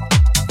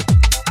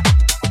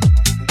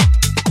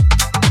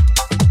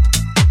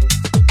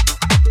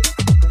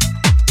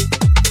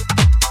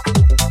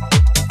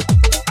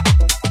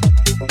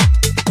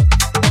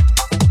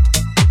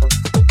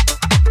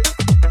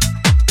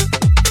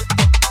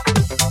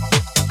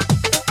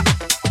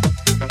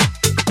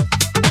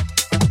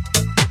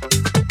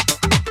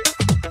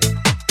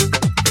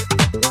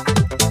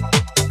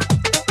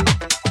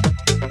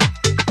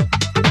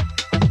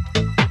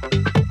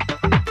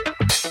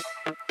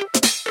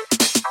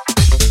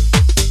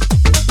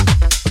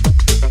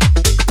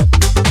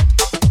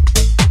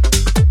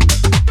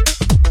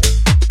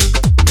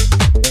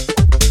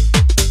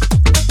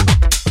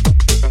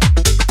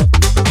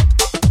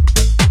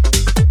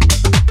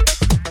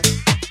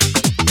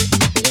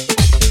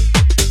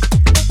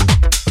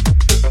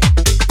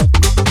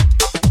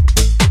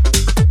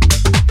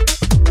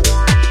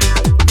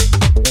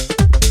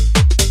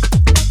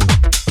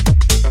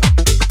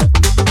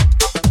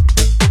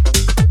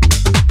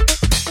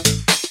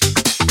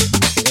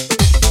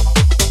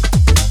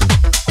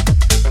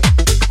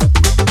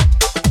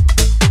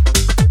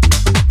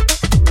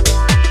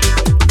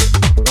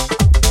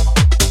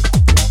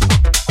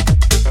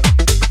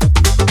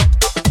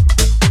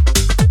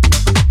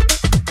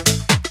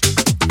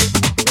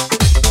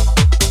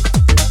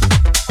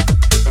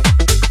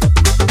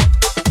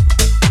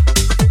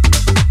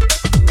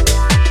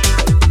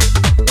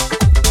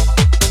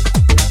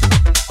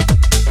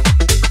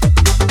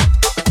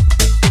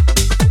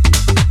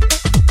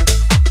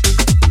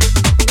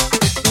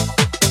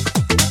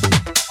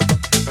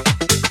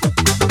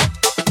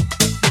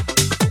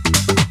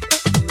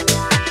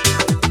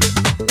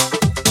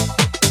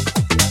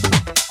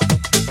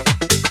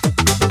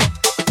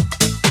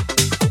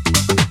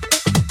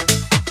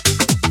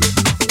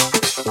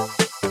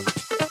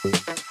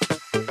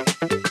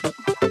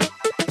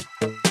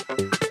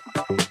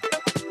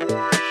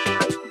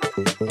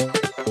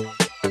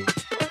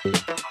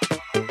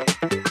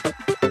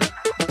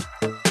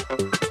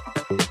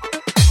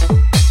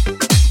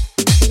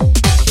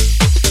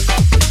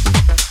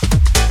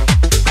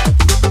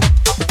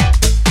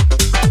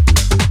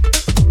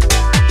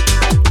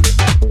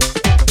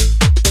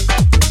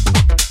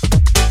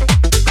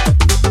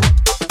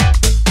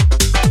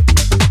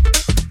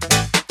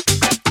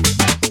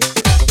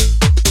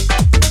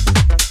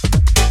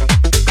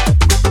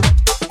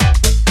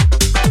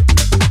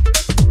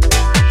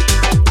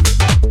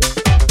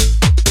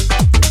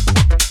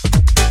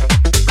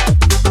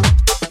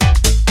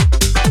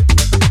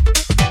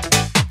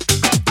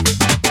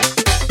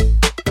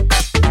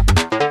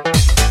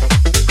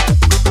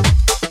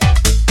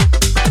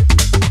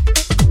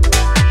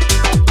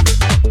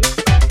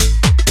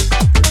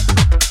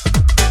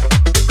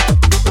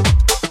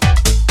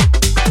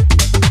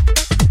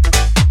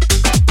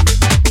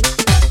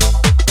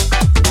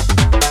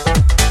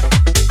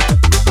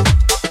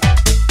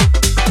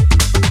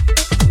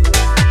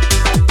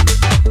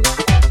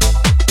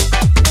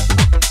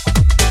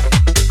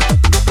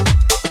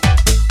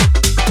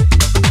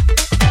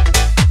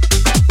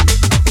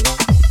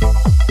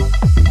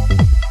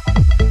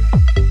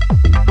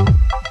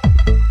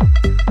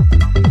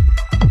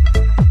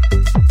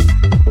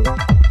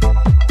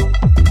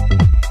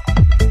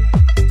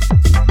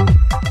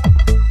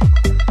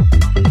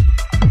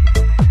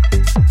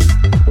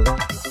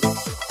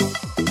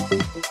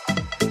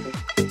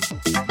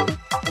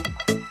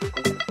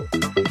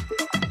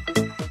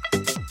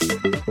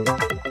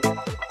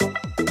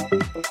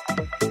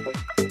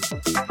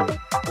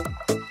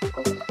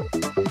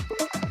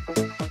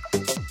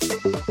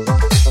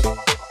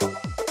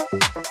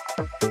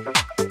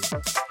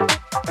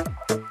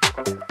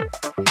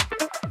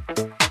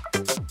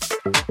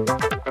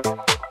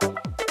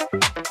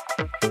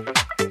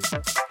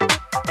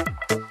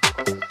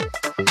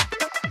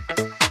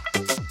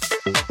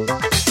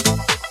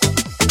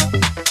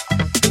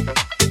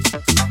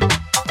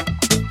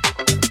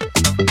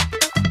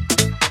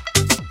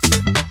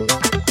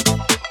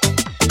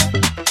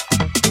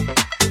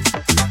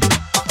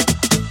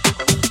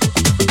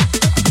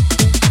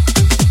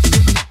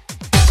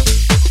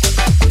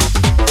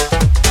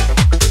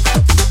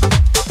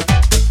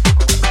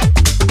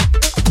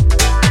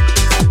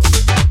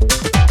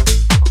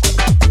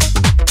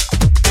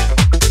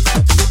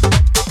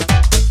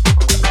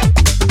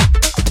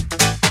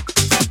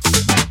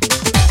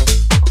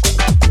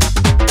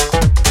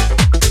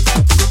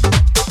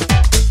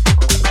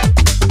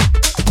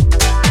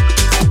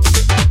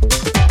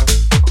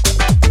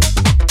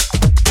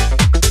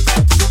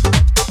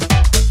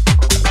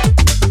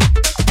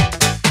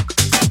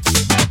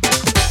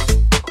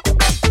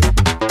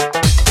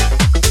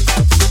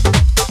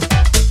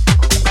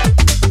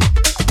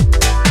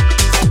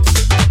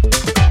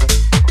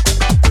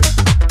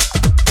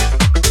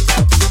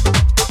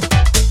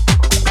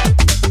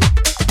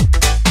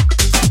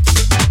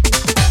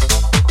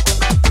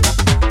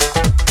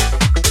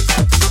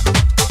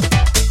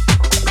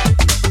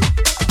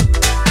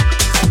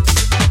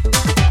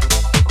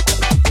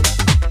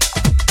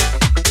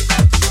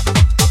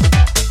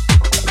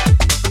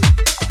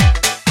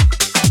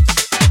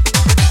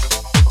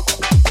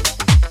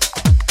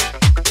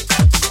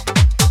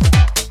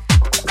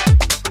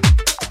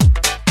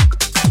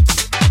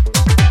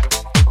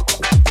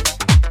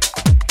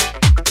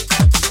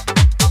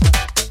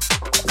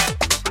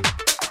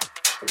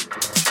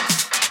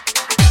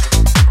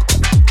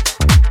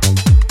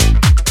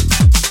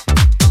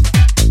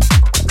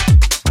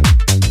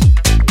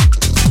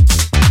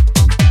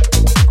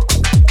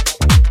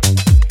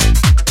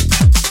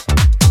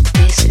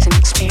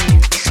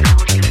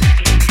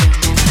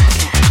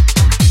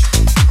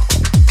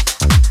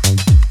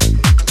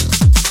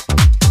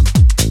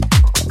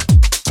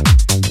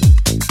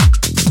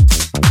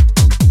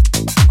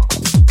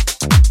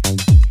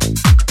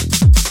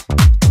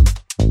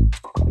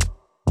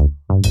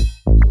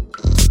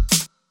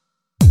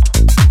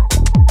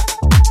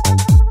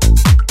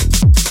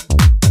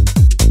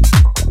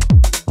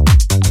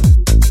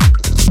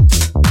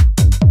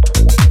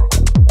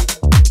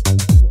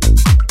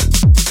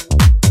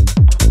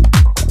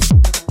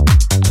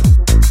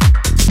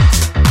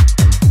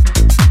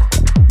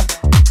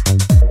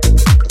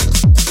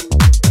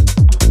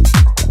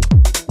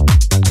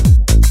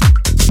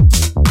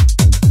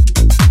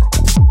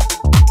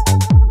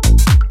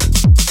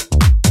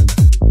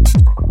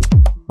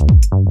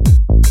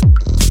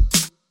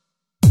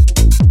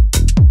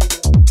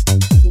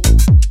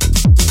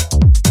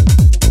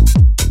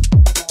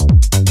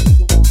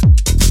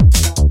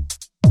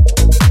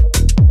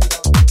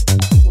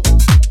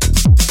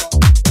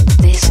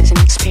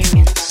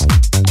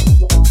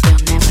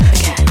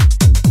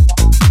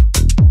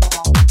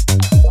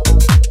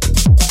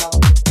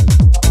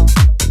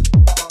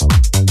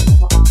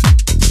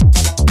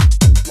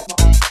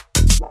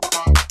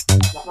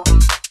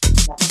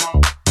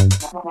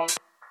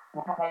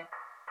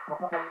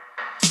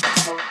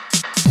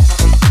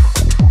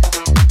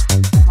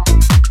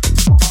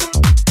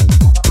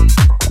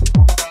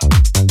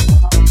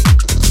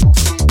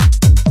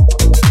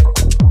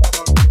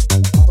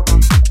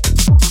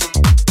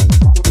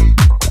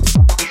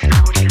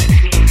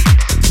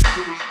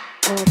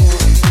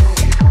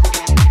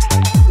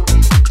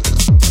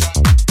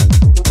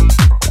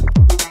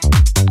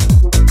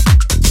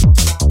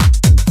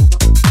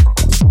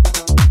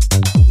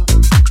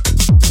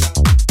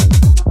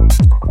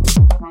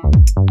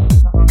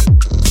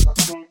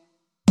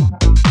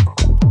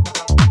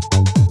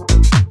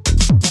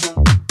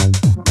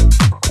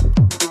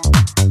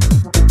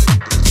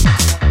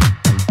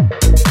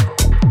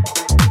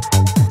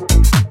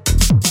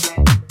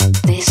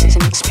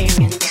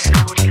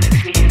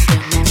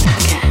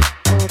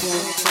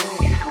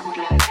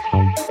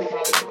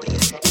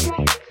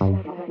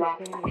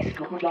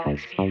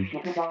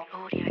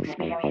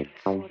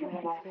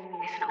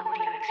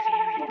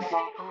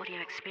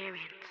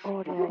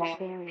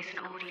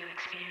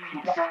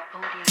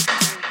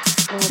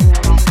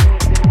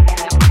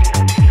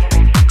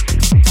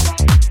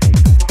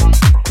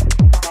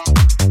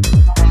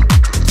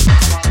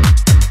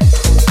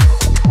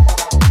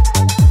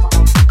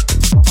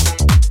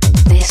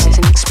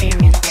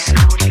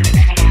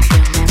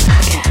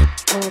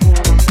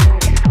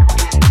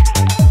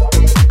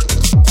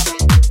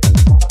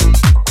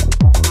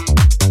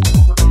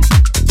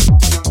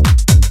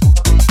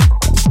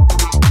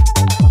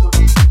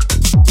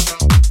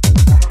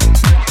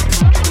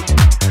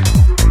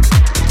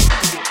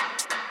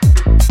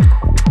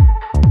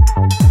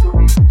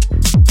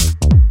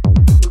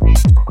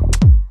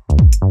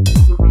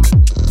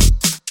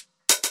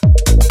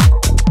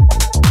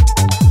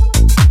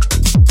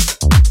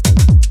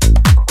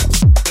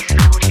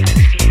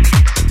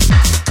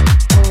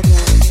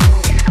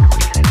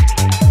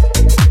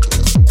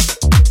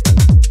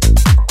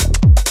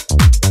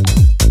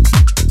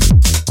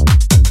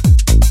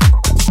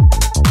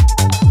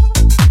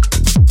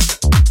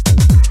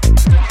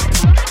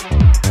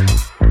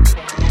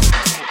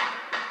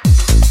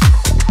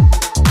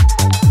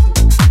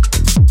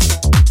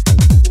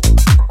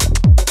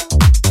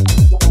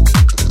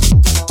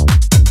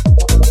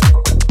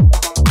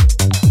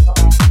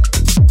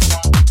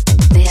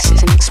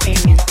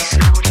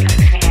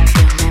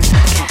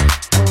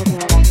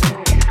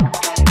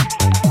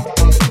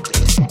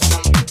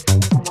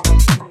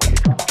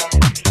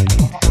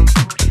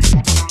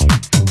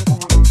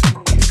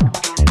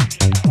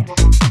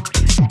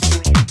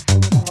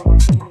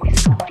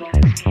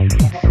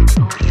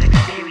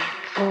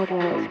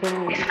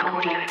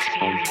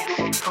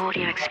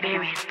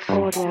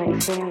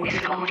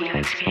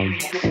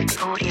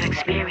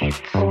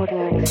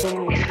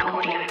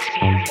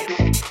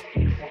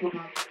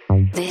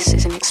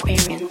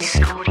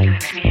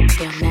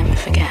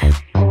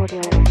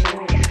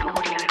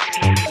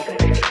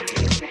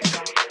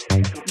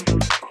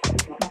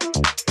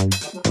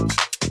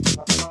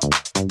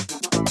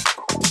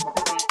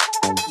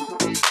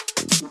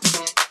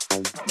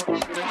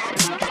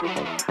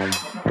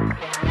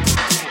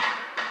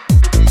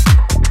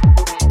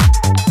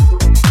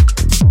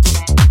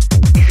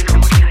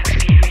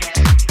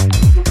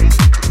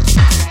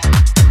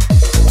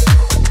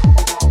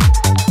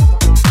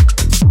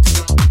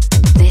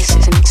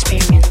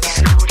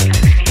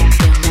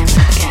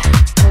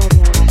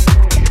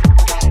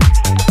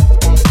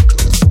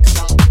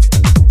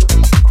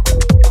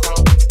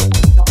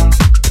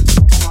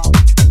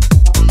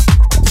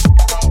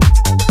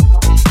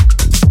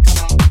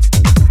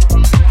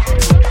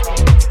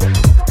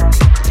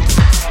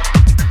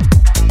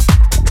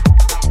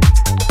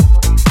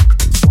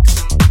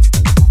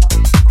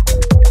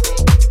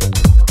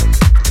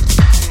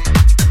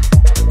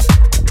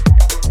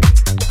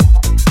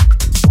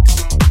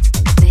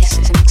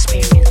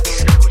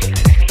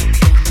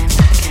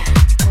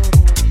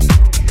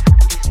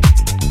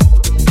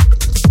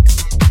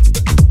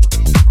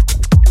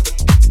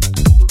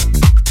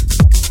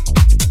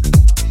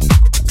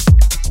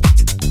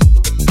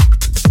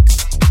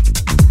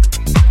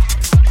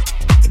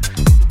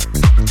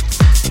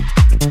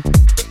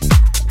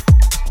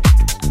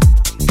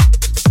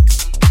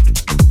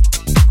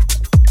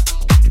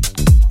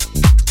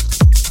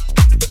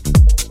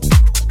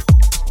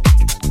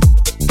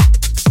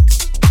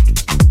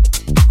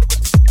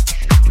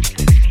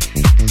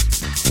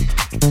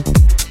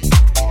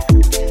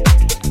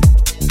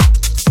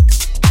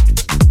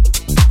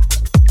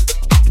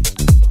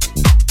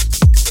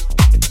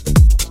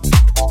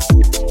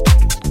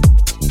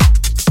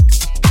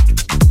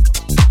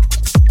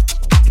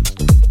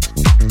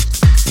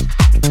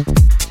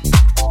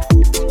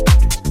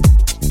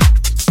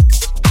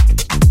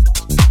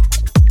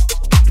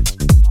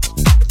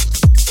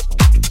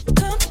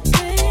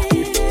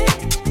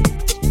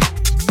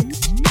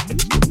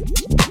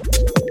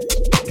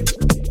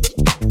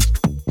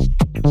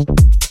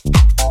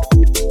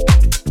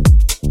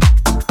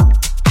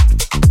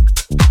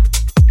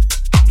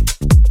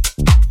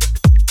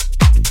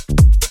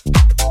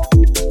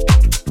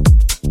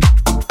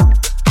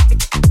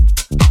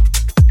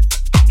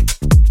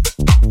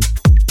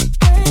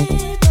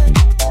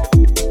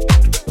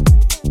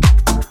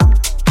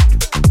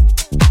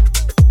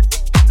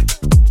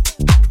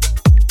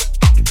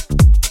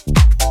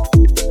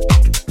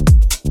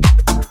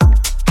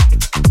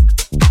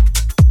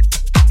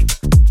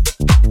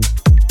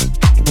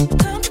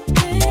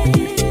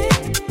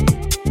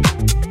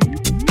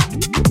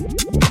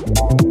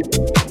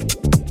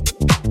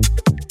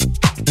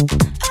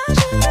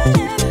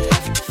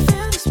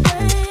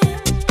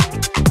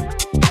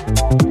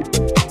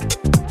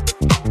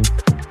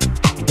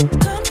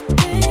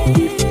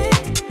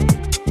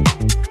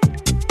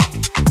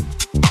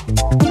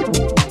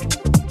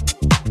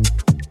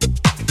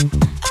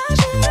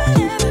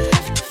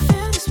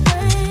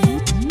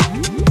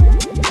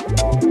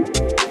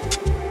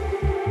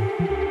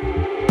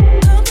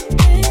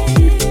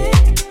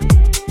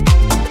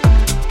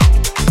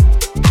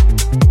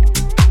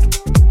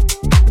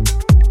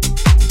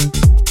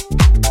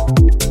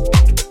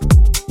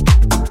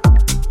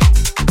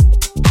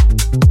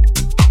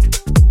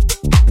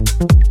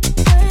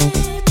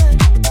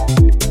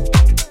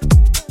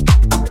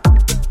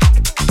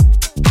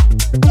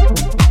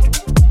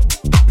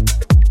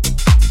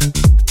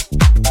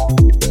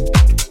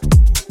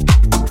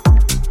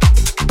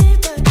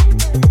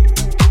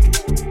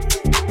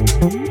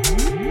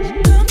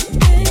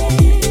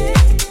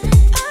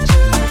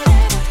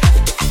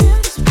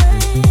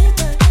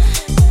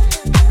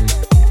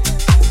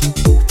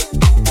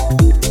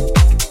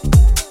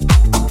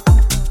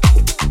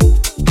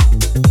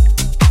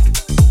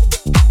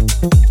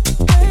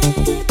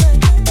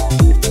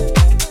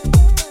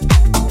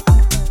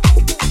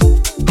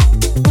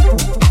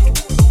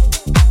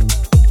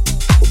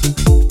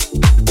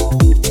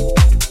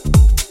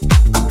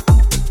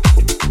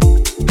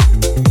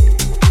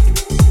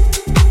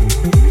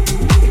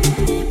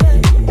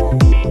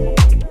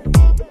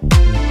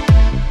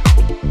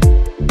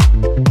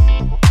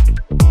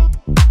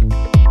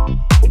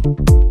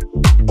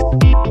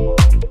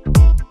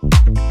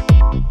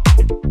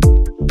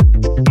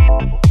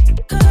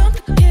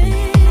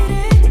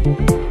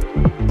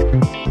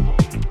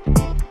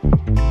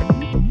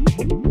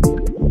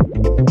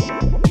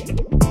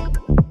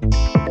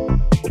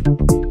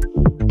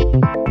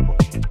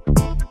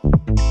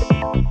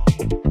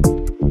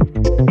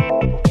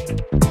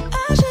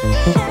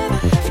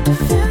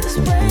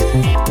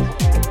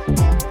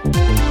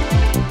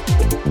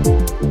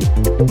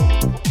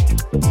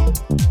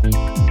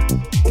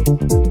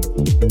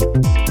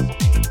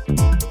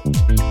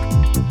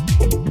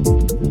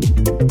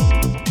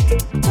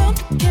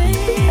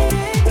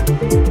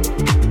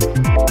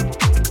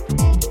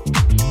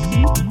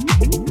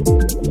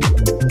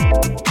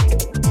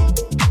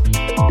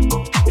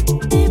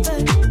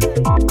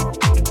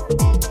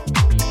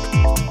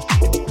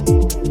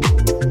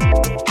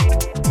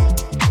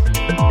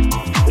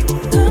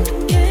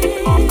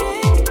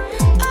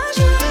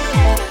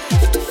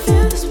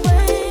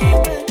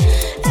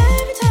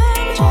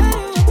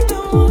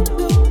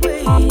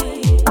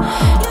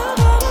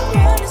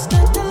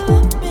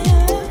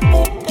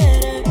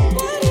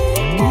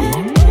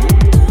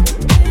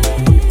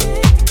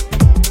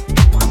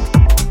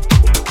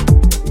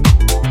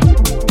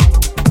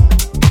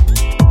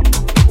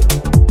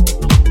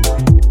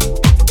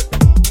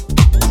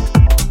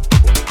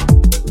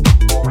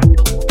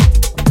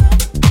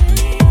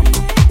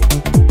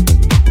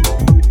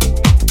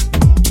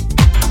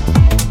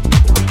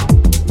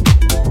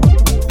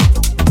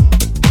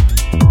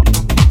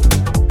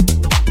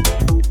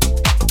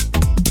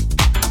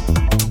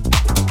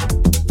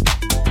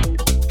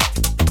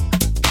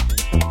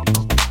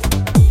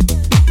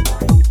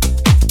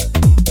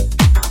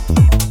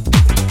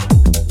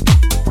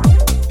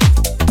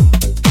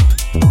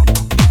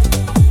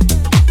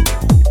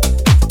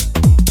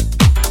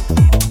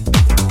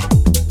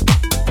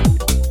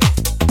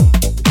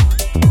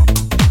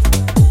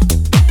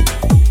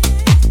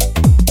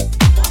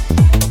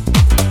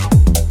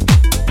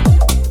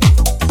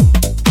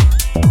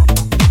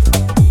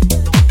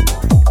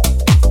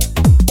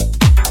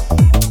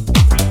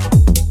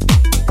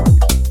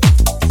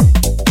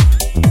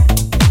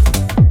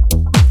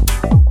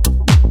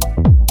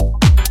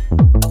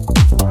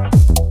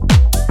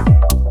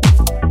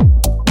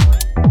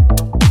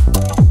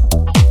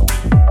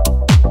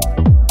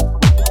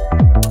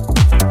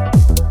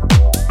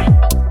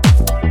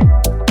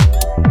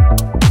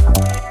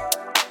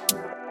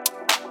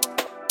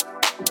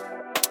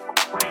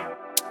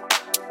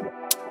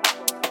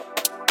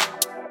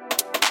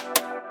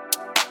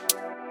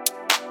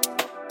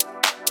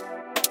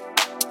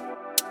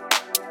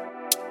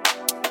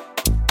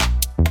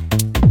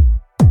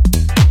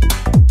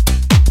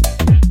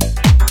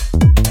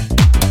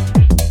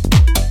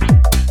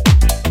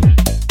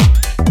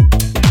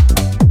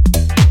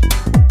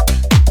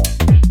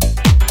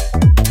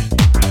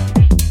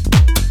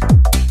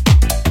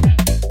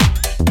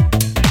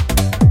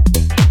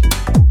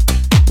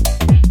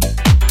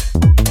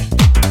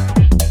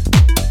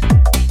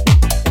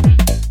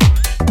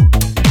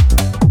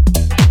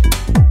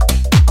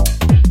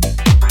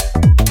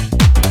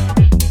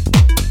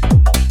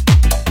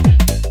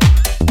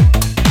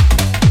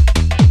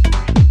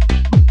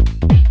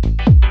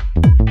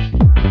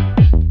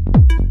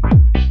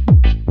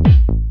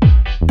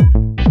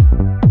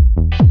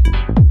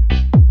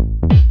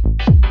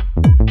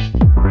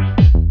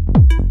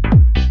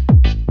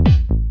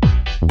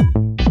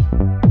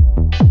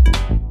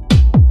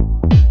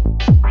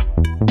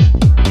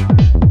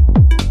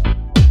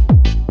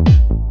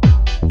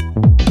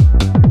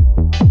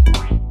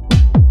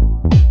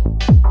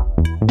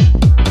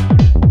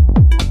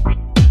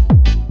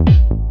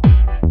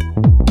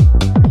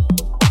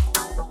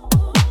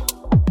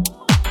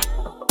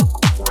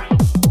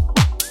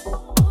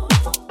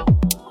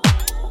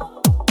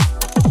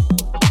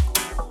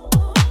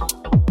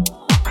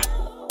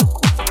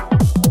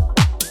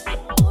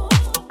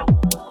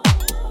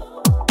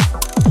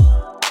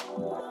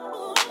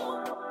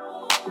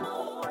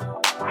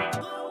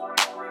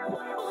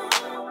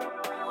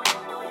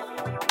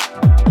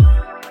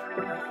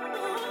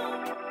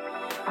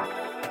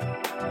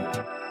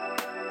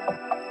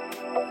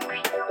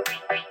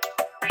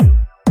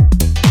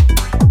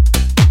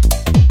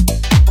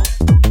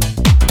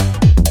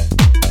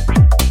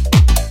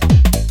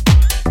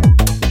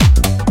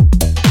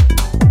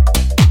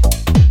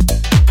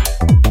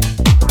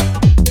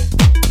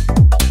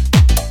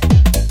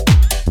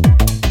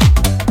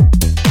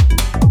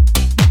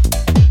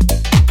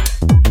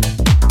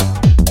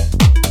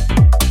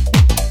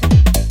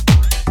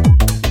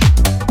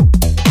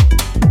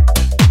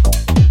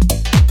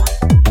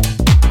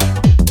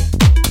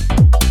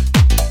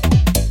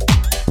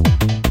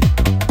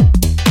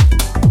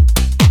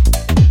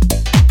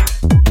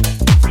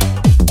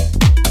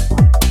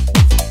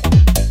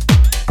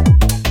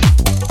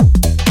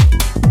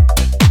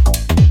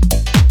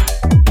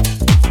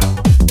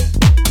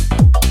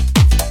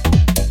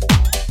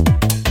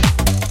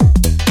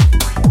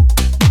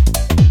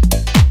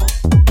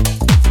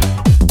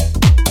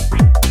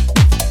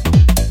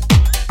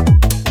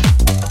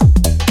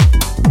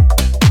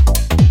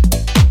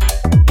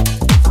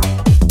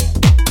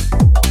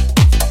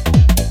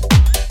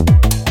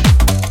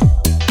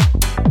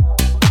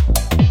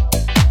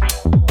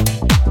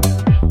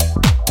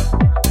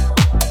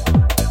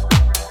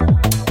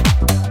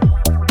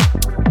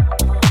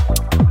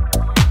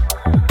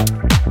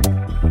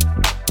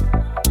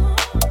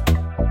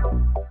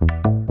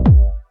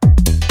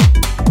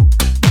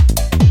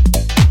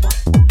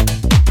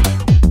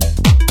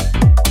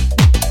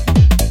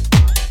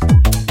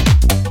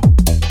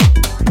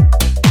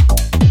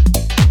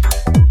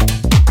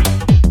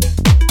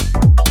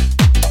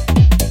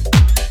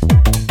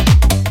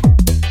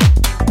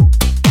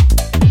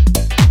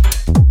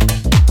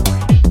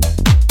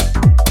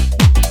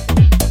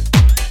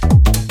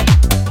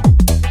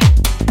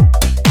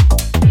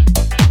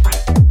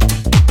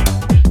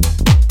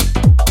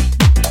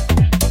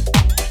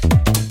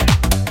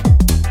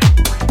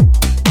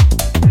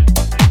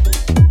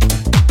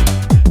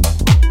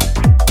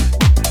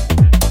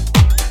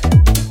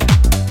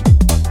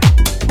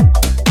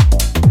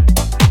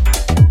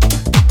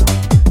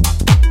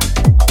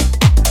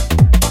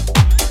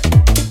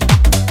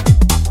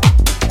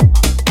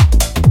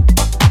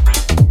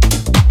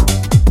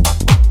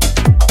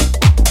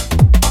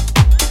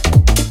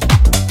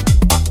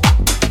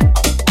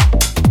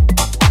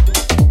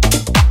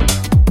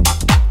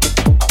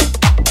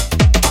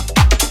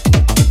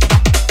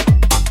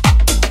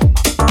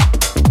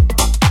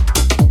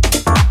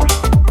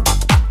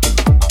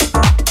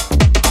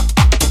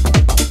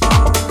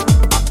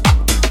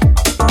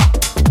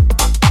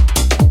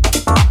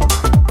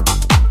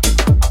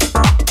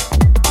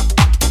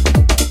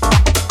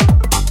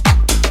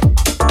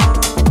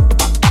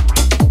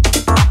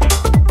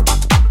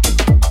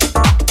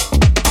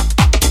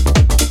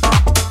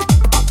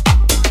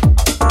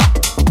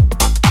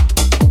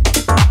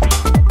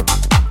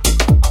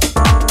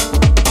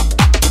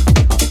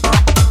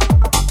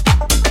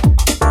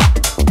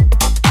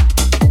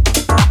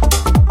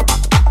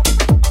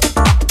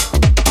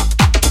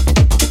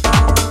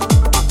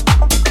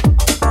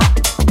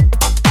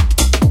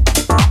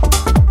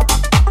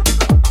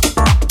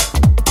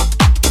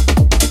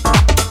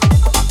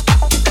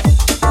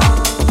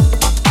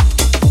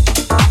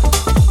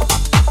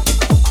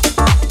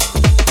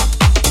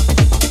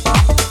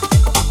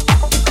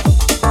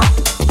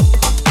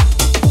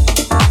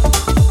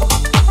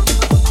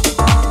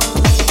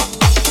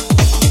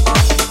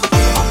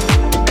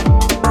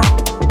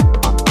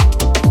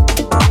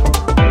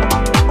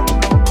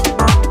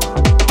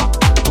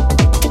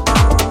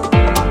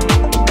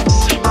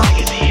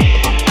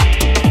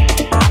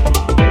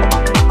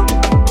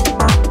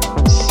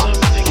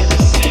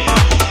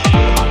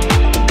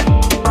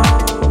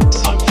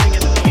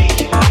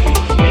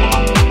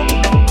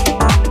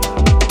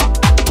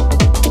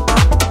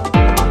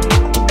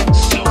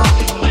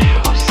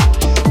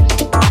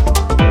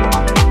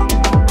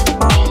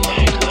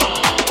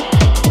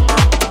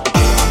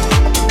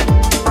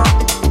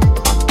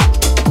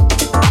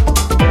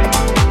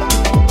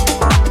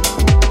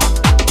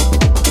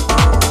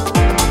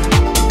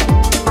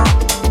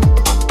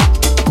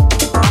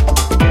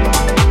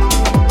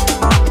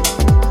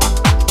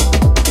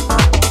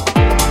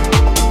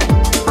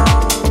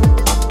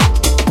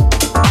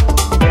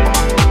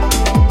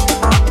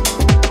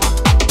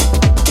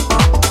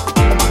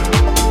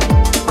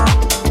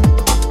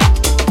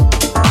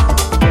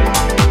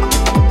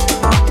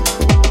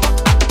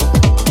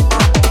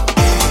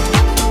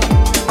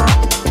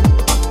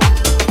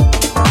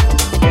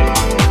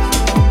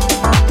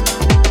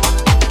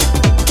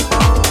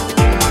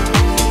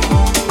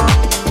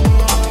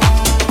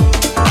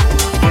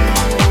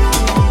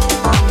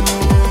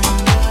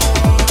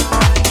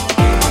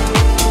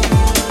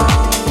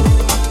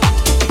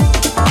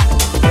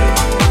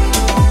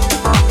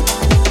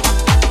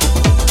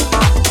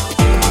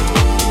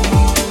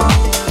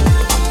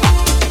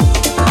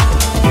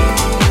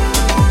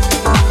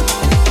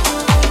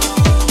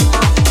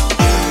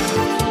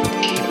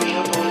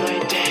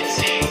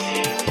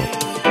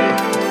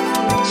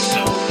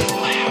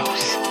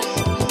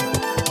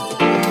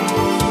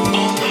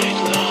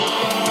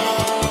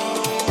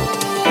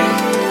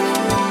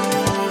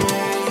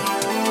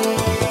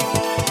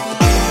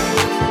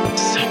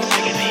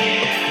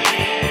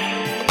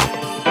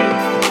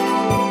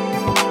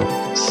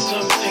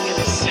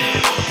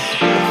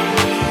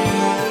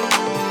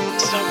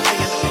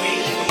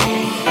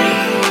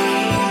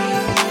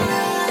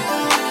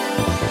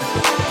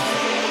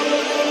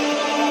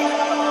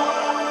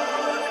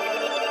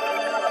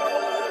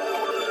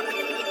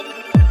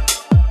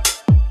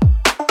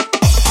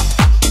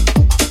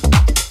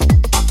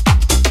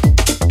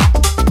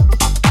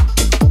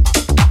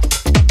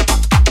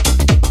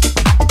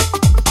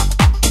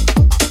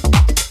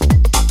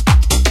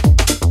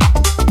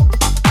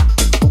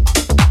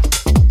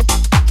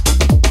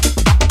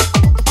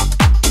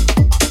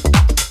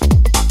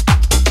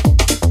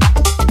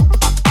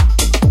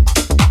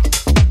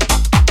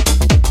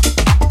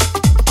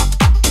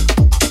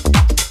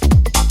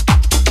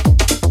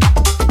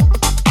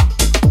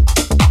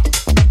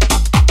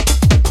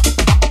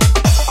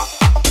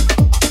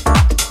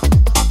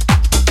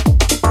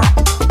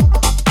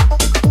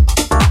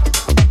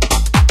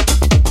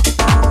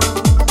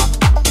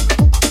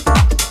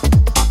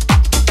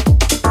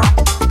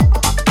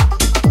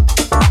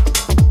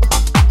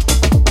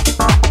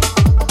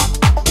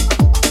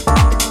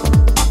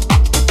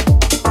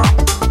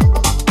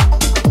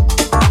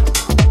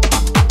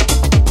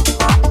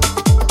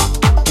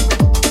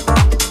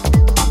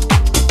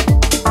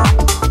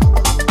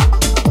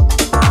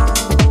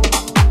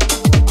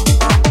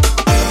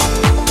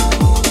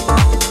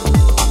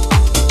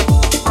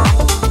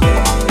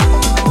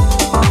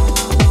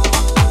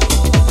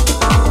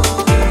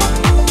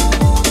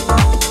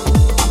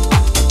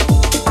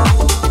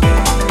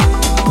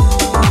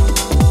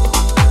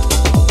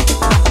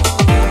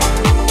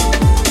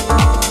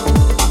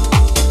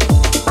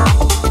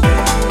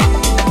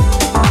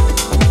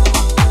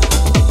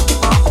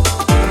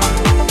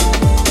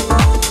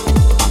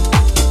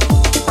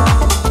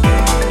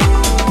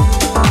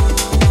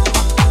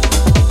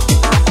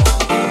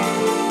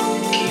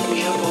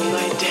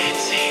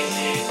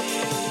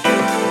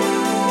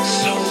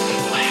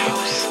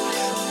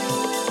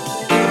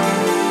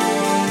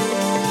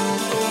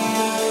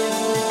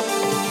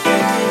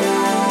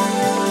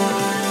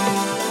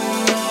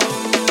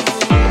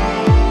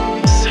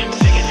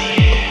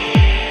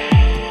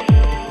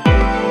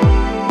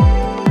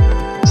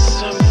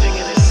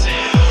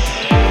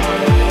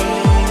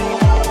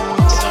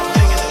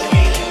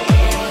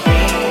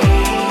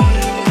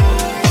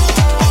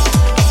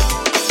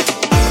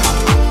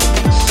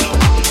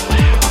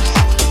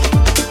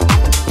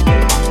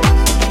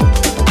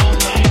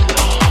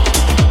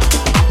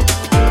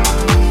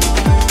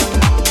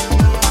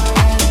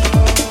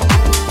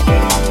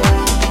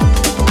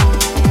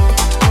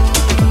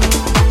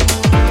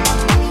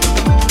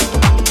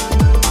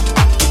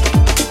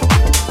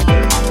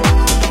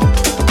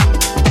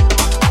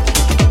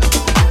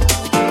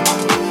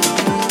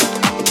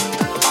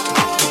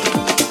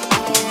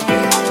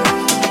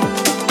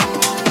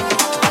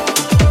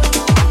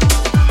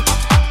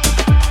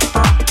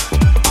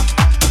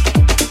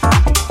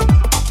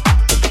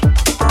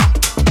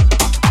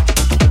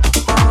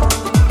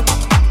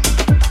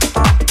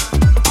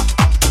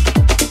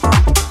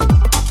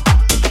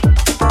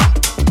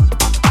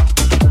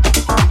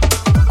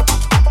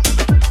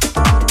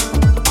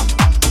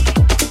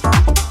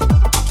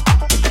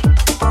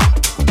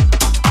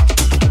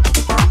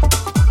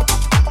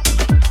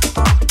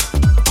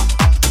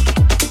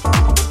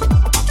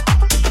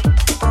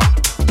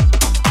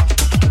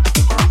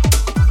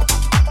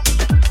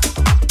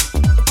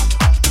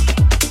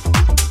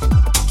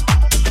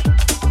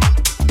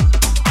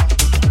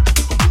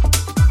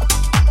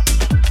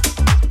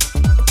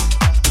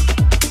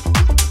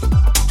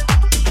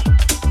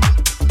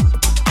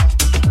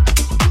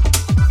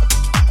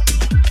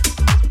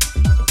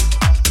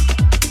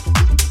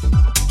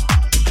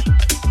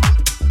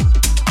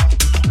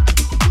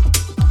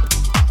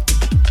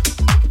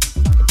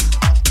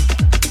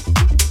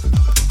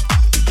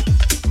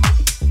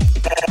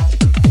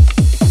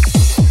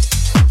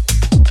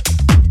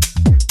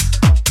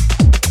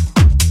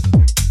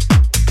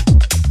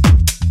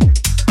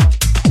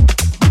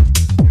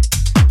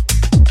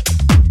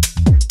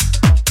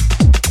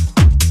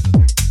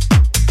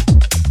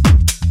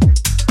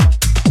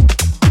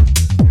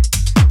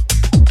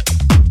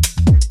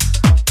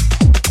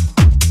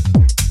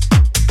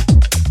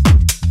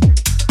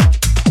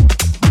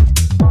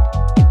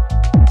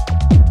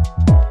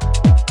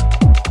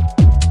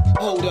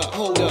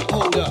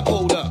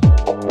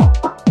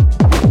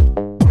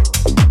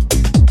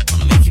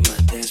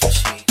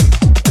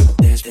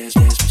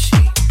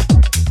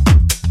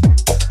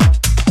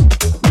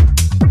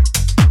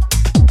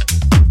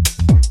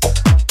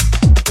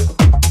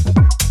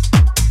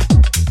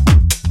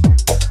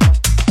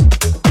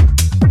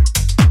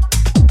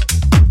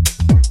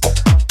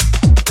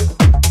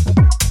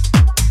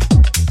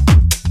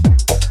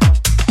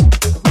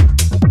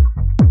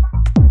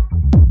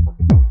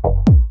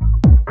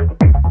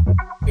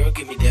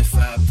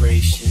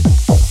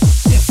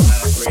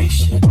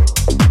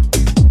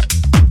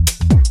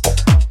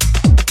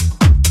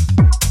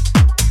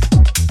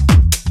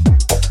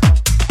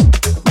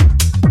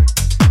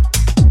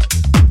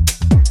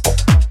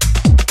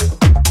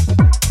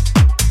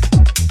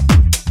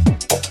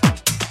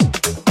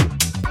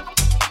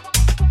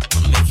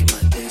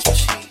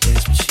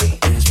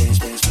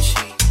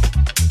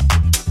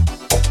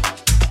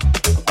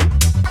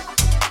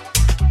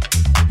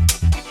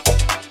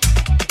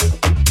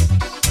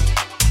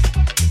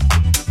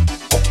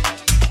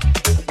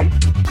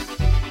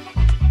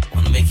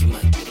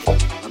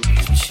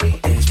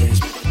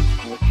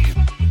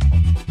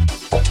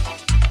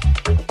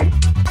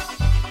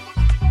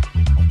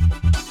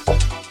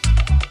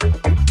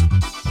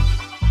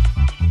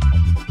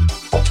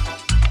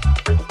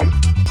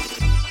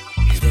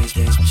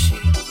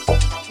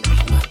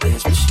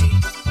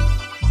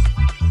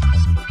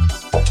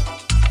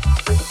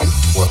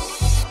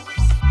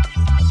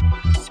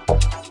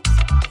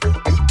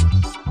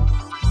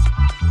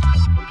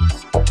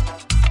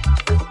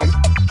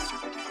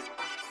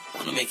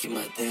 make you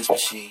my dance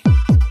machine.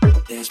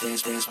 Dance,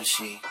 dance, dance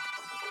machine.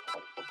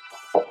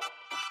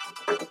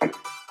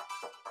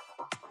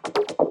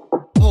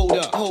 Hold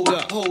up, hold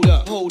up, hold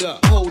up, hold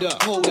up, hold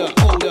up, hold up,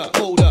 hold up,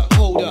 hold up,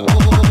 hold up,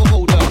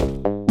 hold up.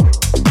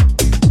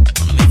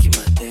 I'ma make you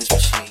my dance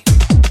machine.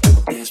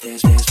 Dance,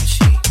 dance, dance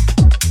machine.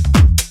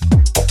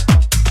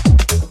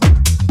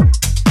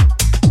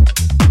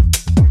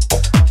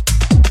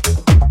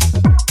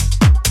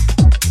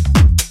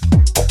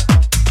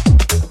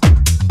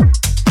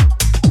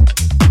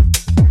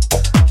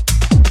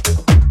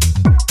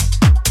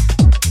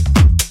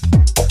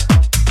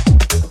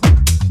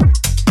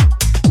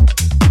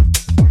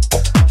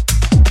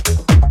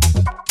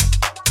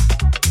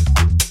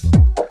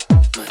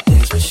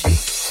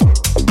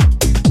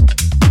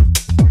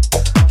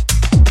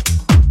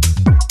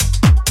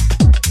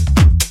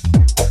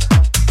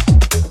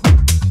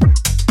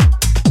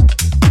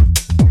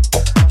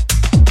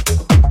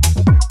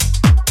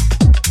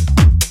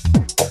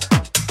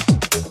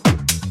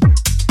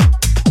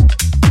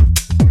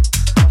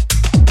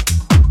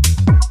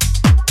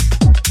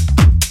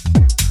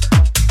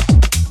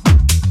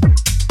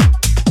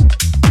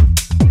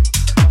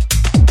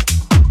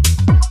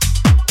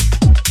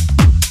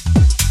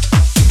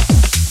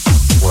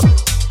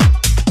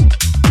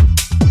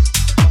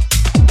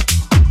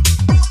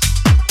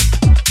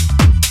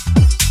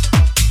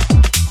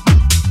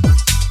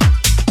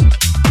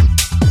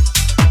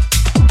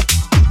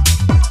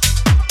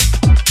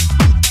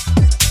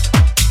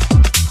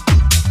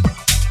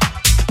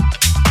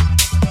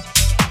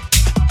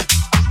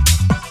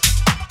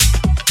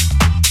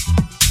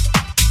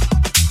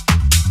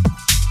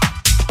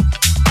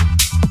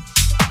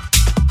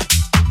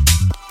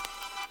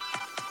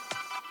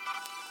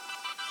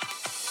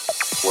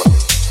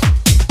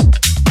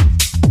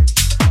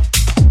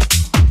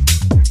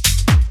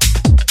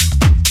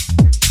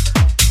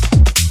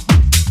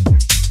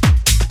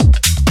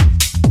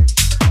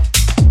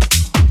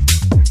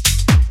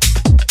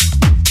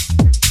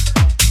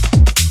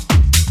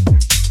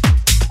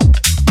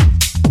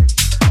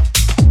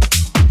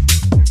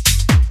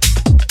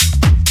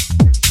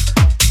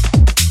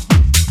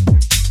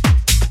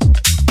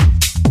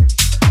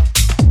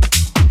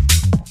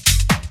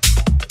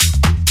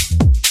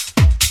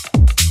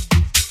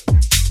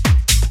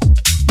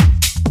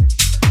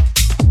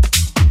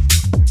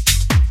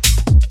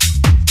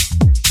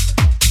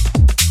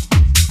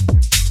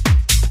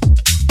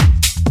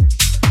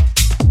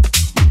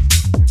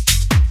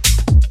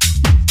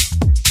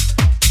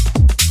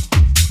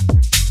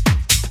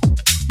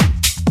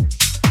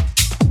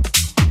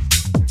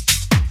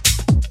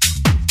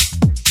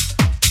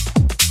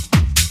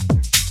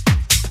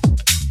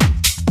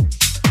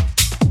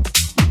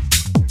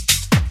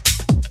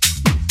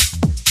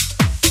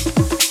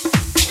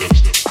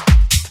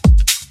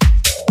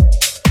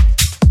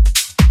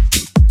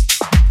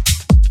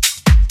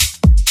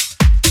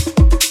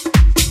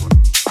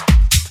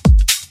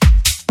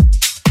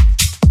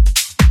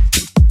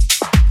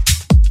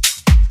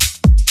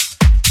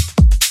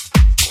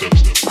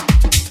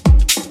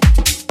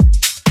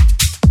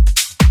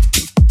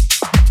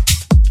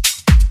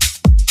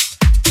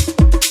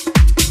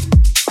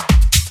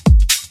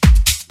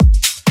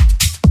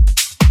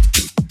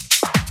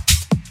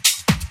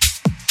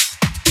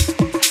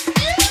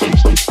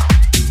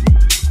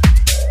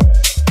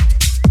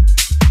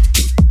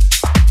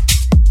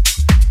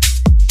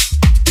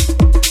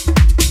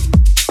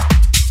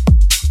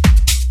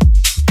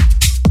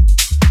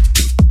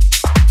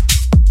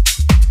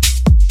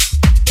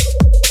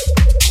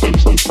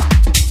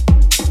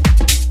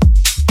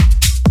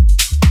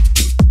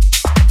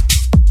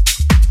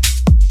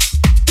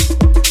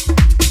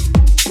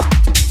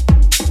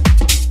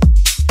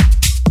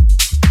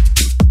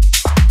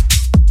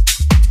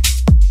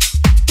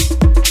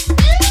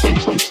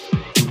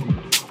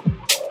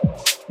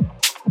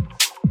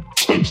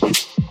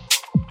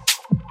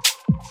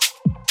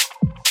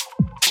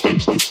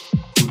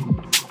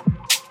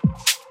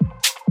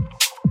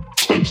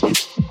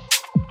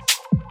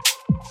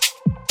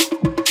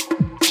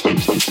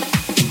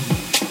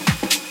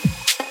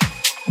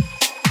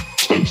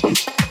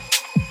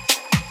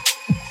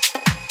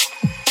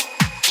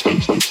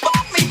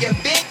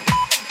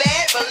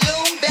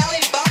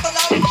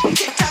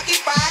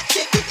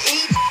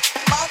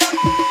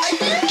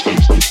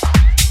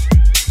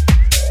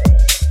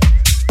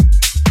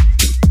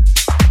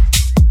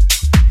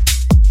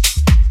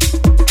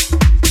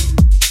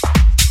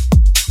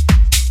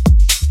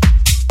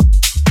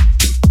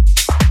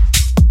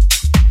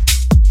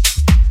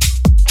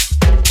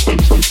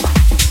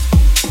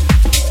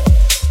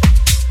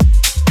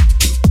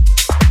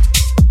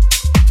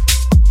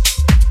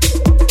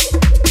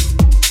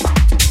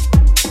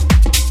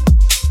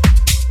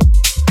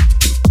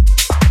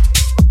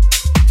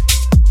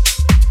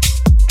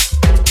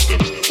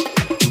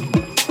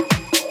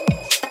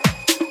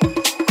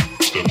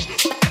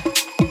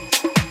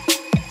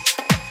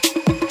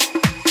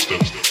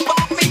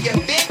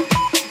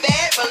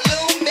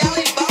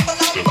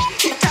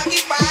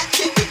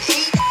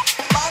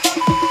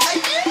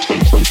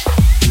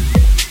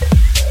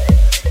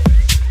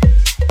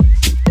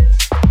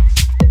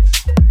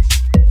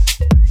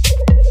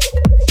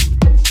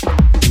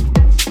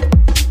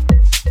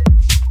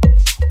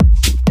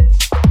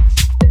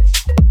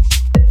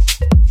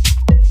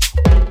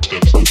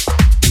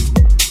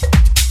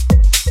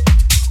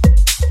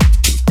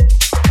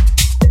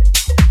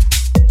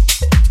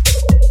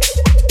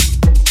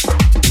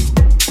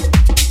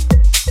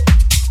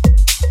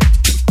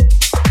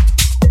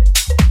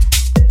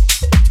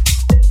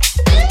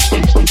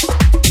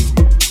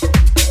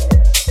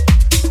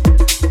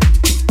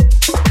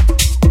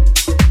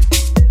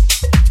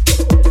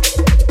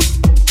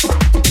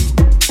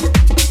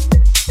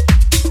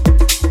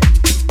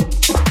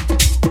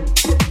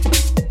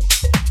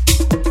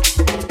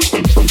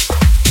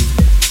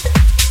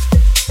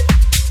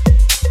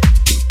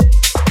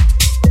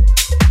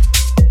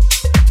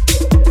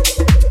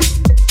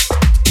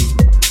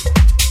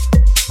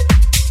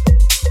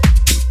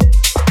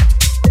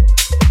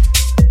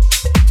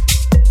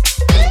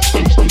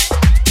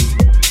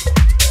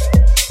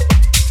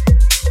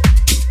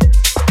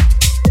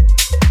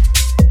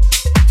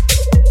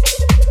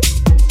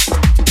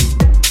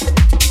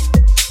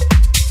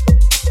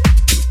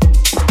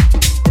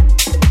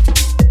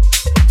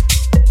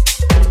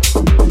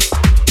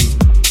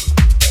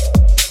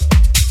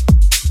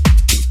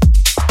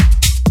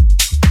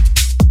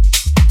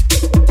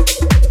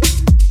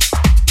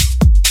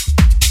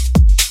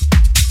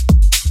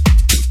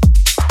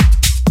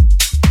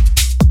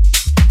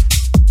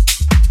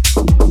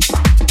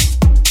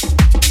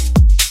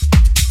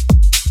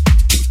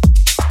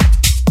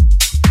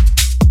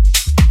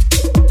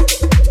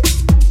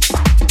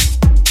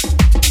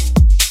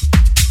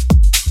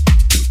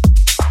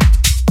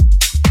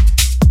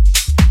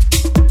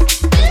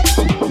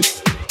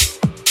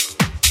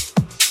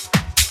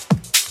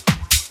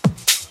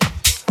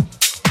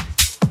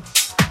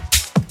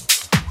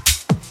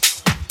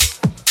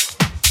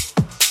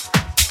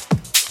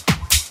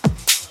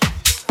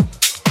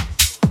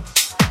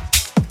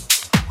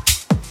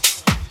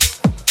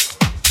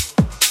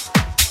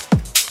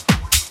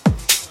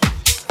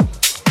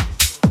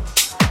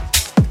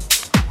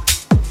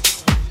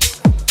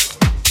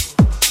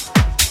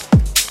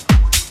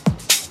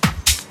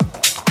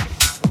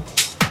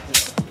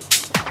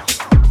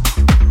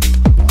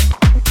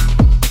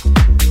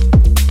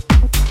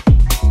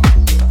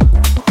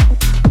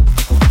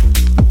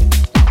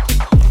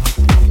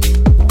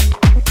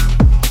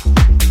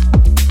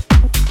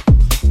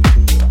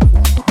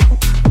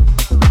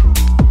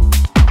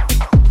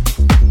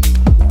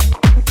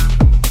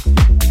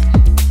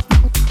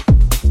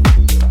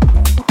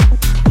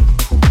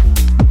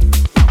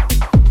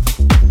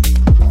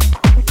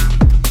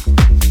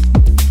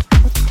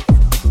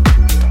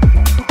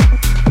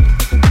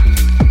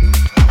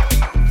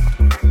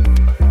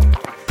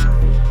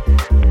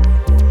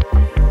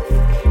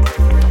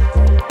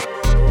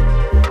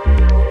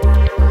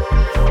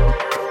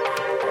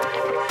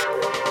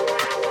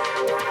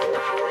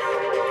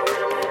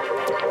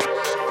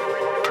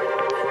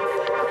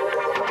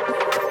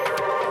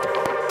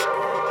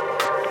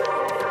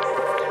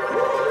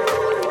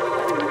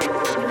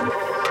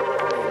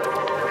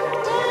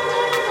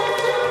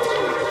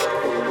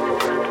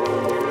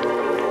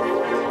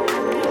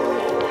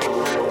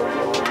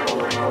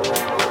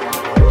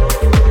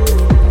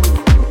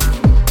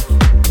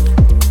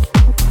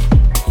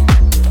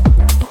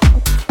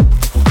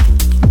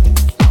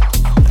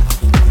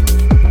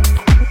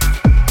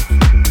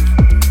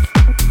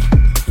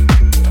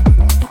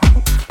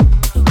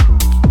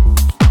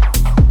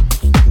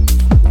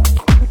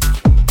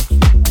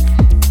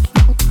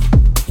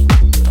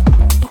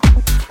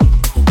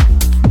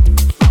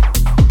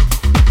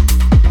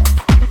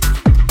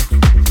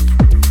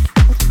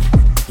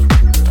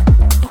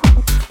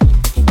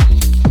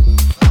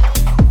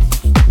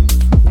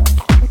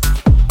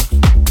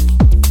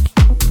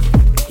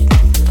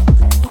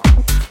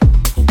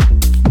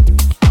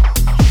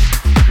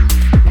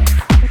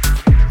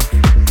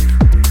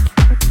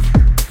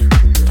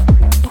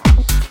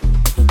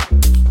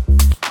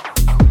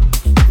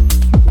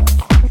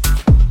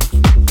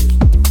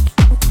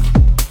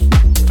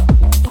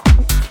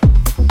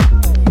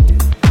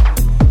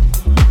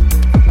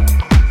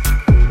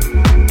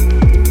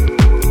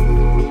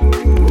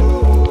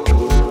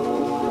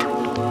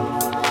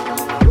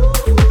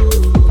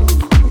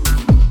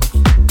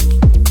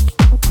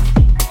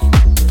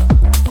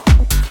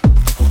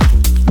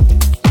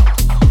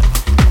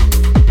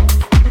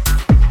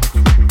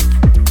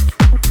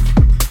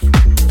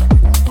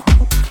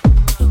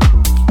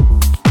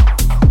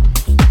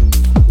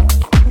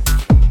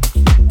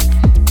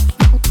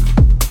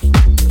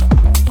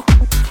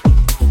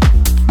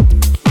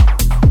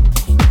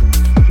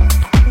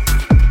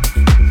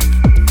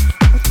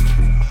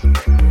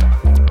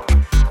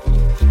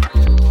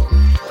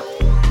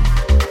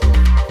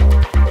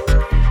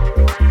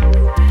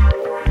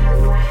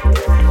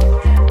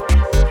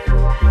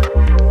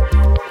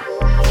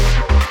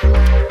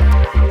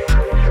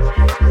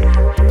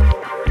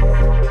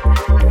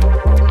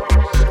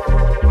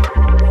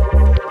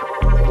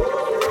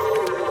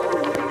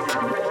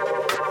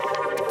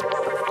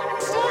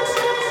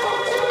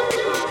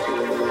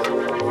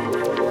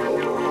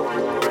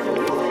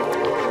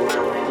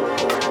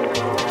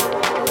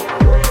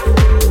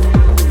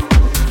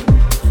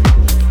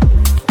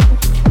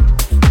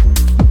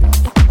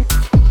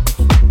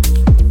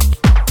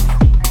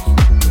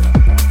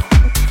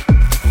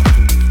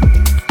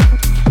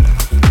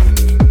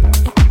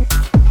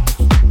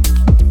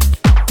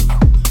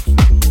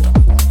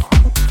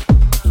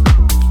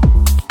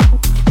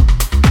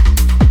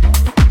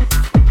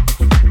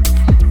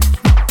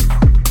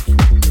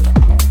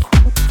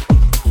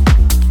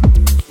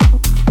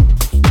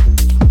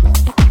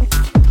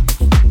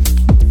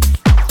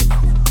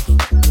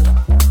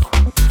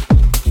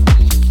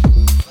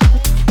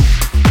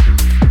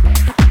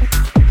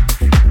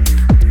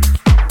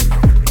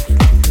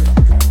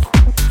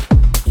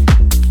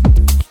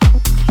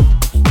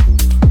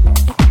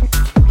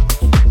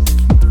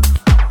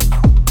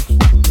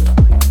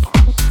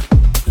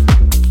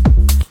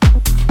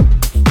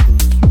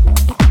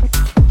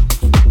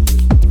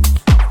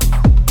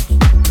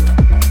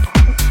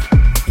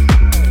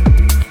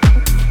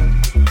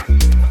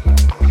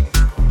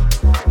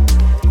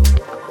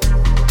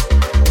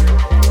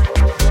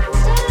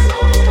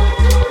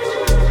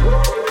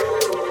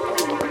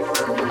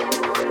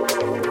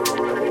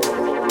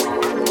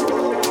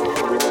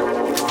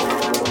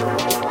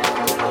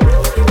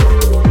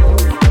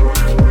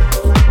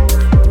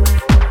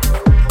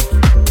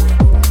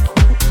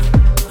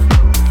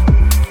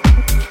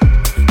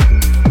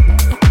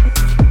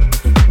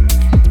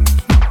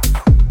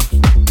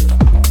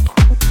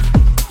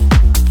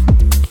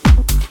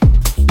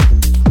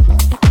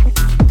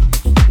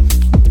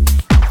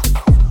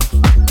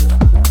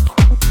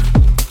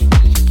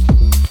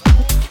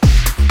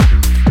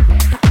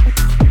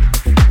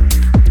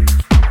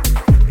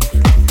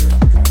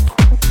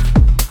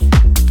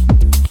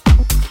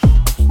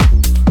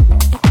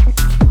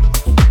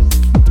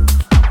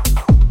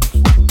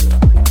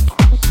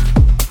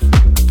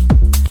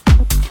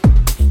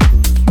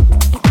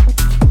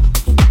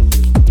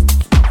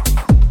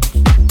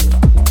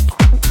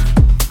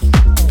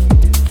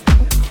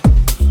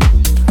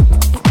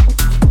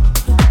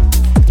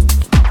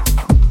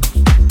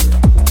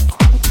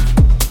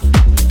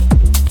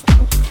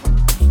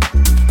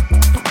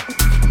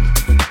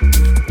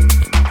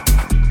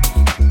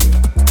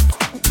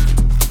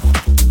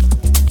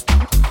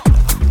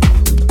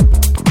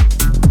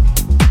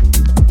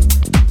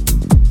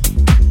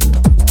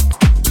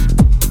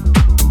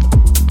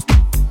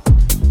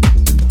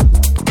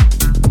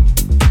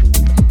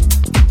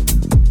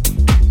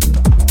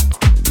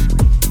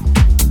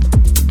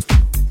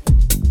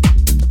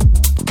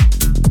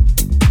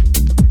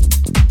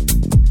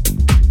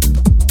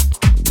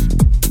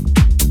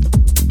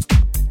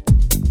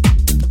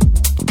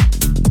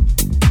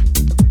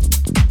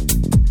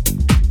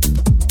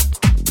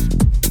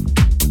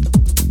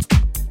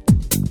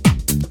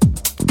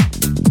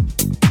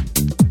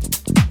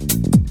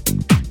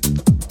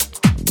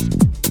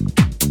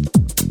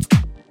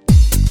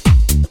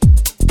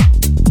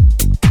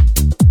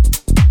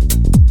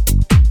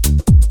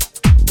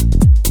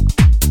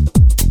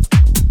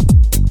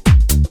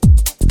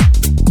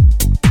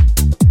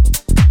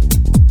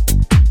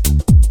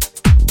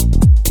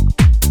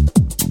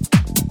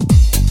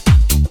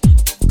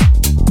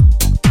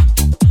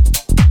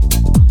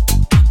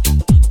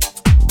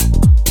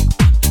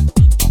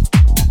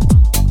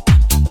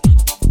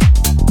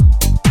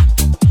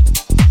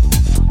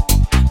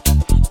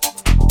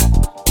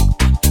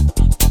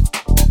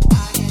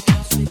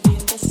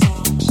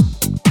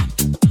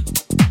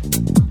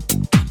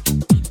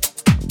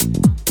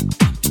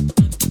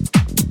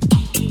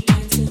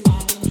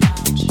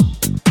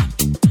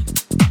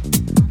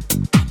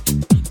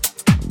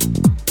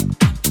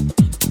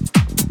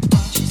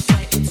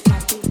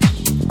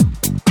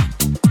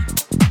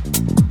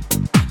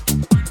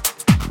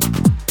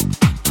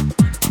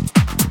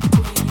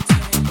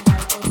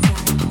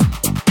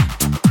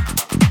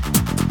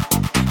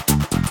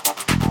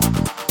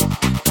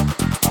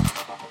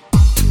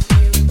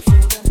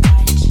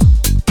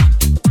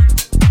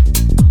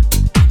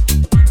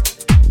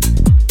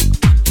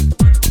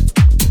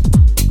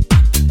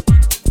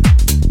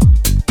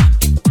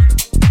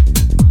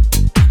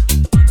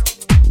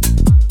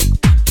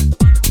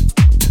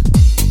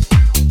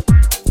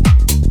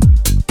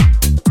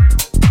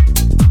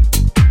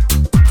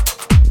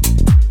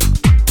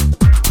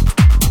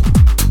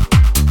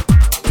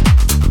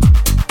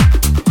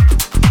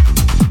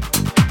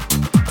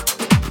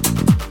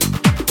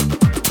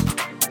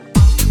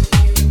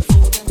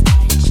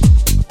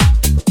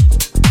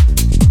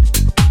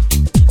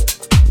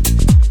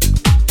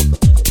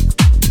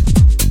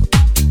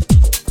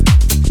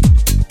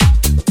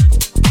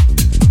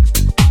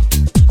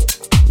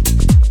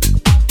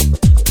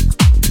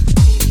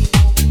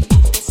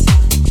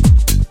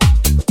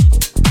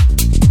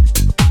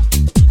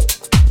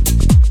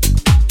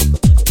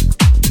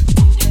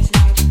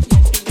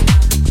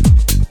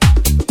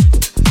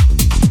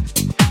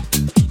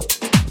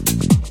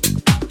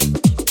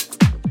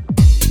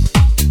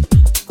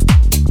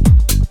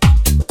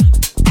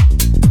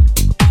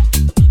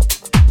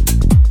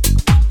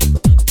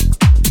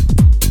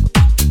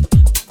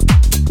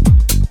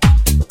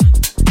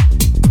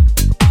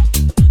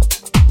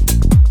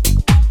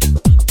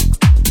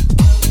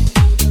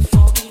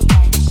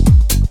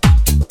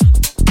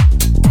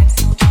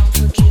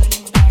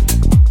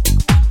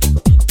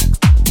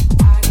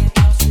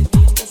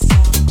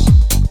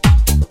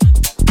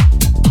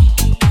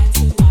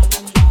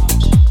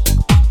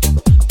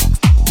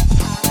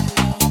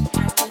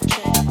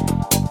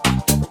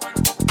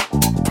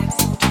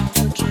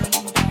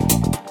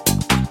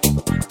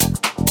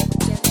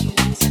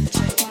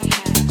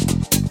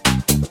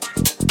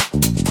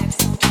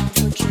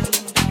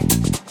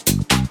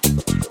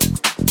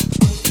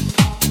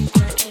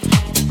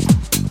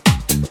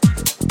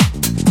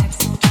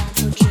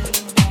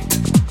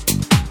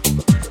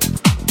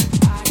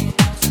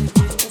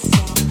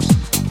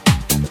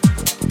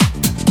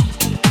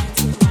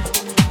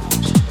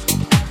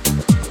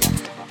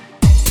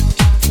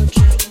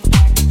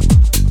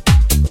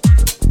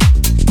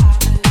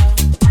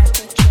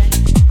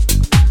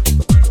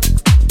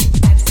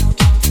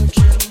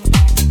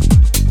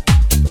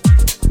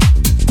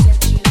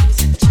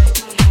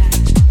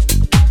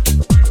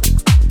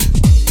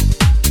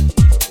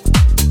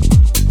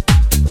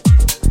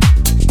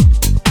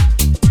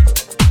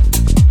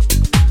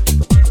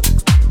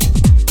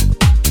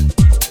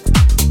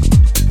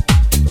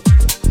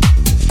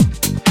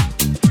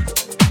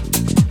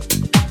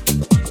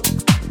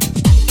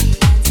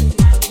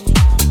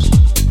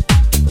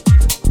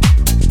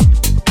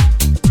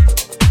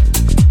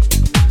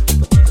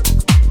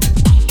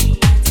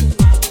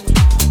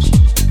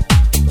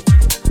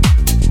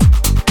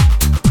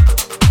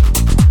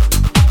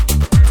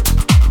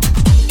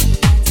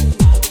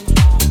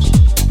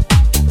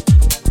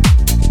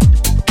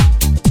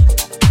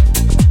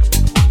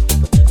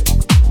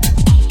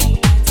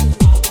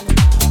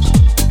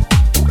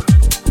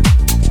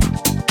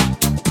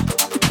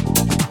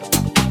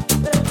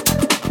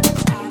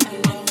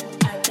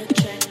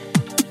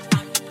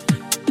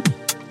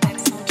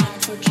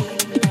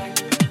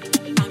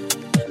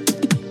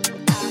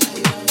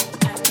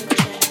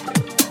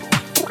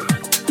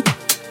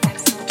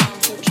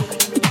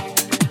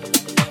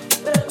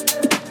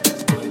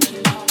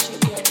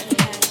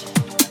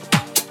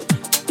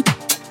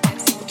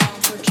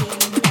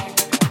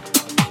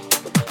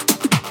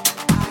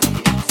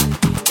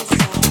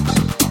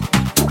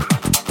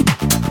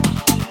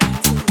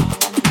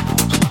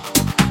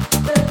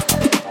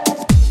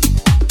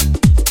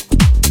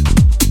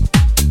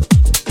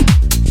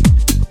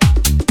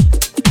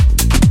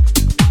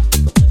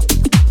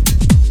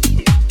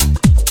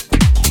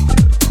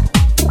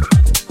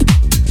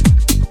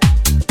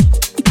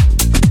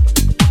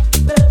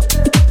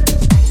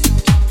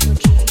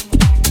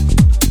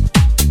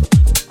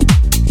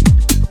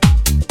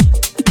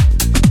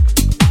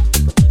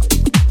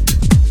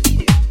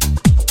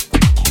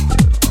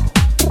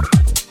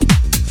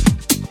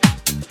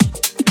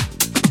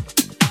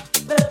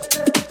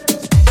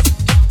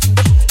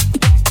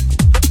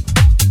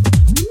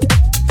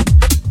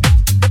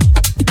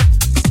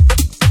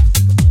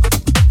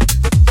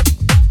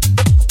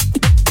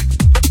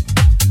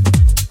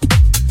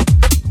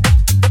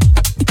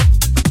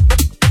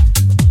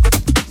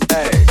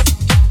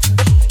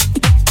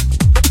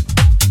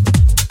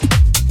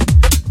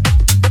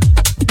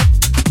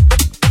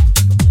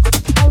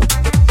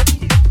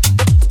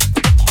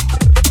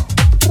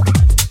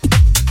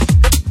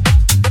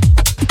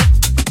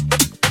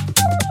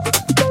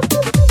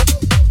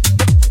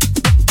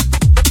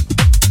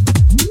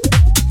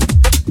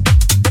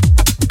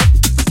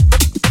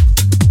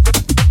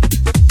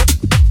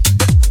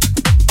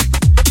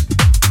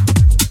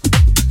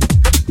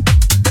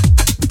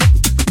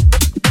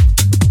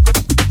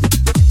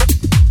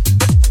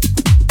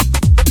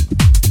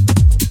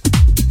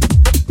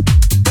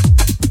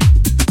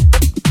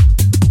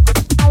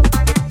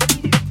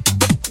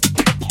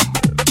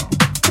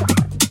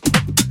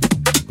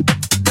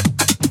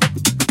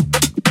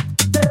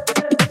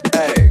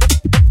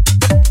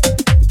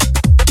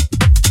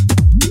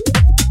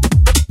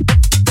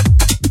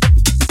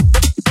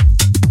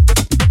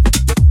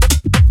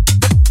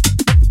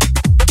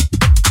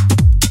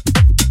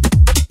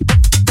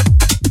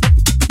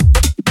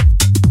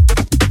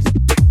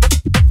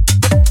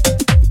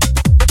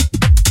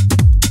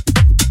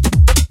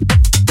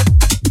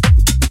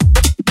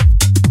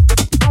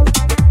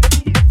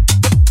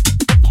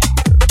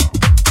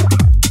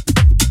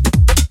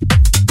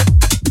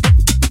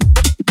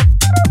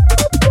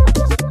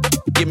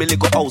 me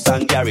little house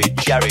and garage,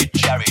 garage,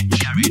 garage,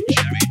 garage,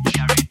 garage,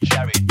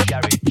 garage,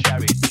 garage,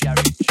 garage,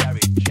 garage,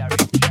 garage,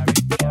 garage,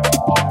 garage,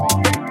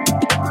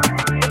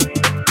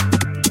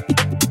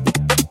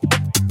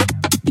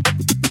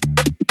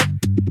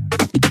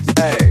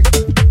 hey.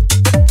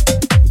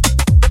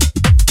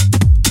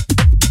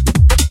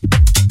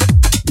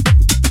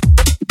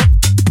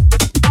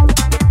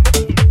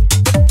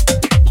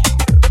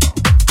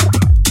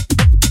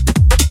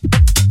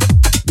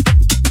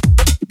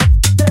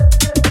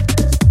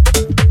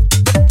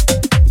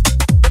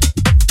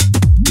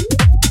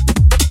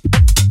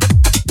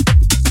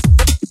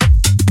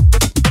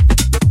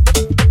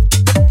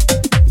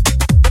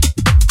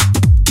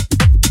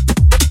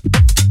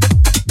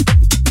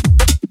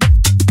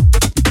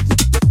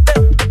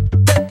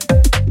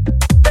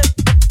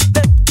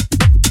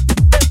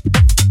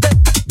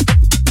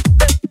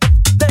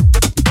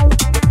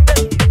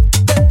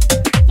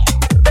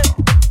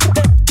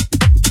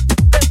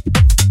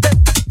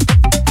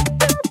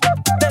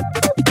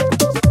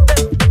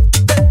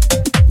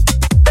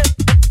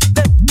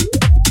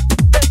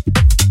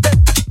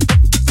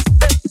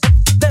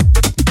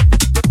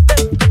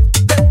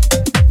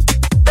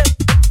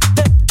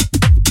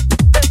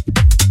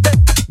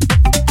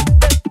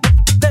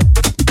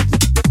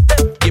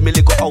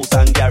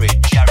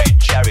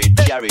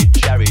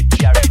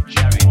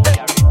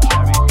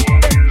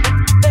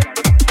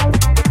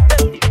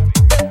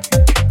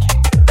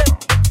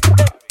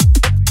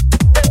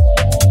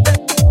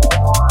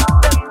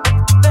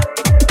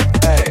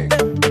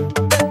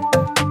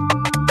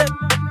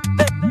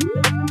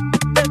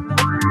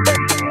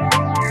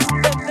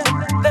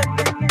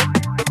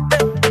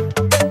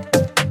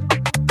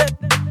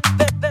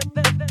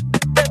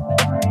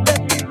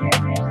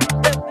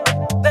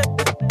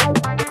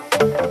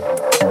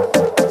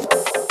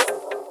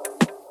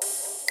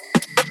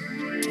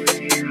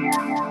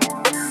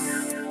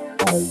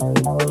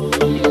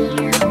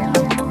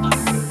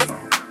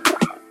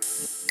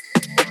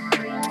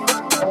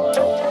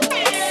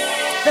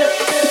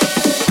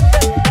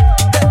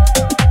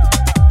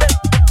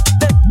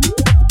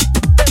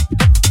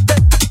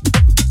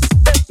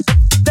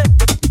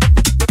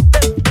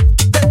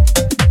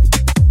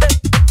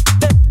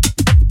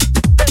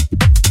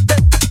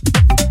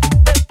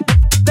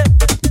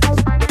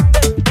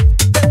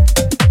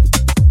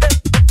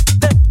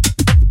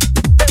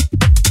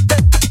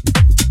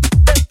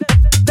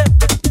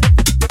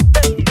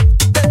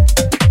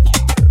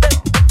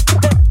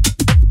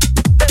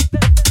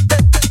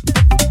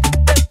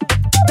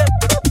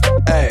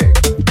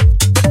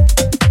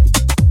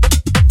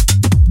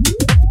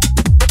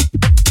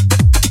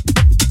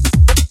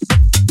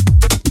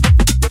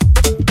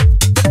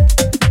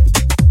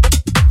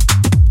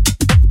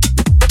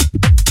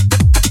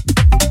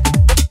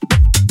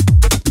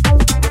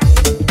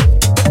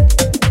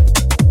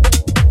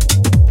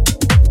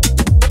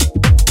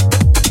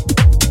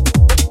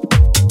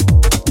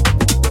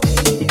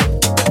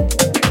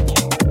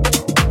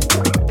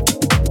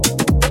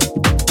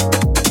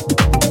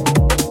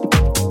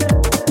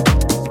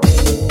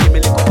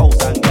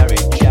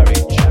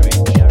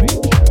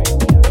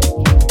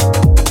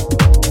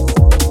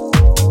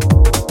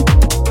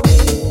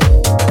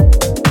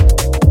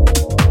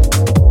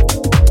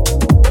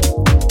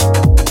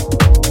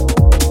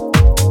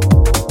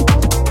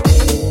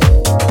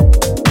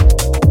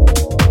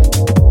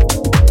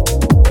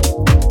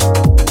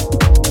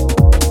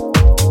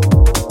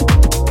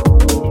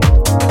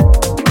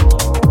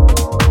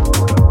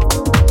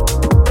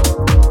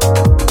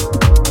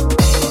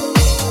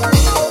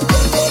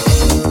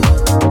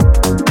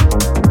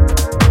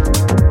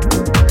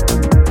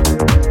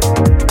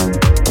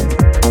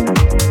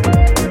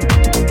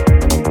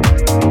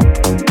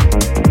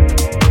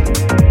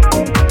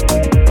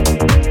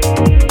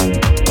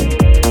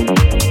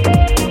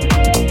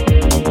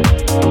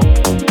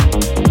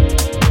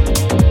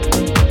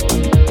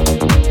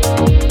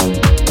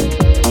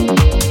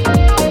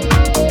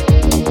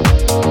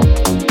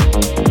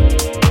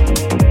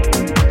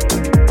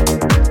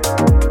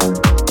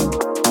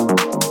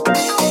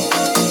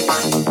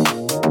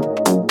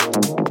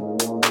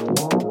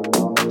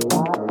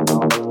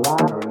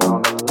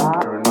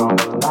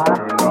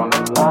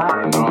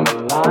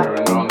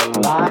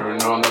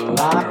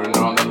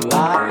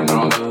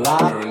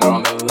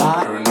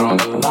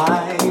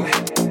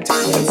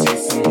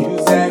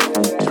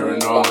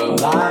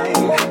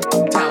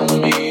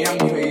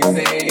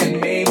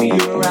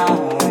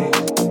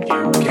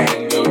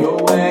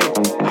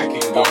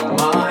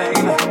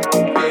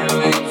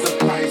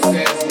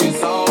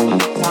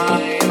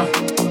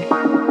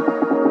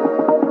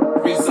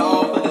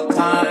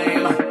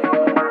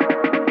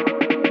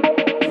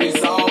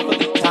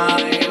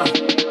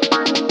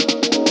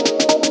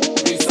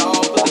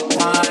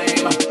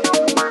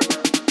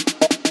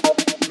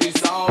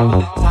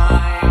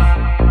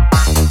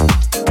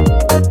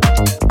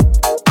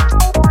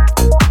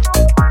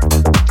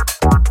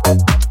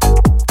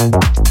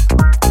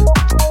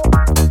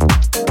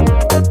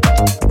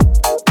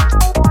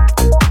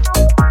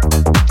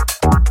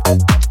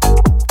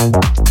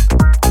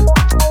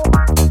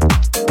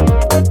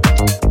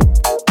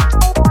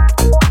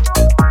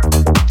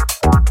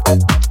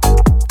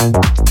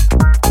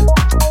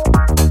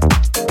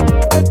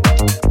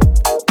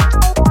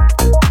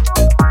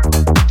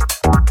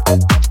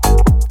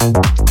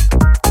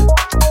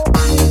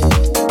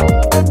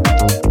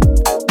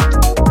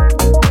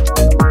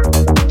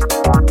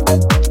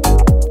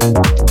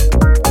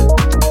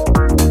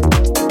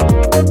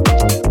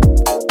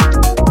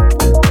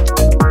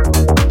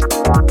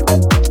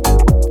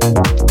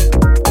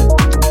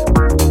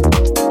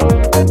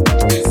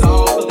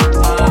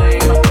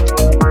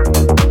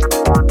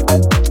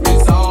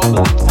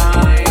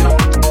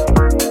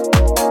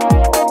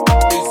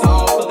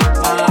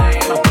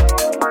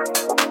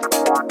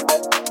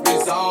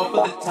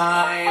 the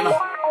time.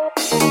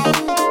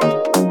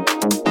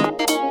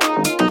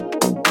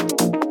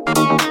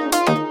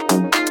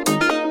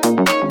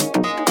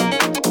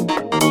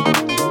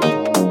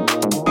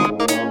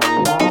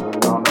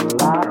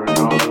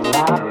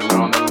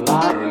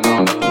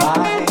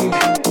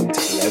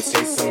 Let's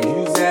take some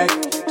music,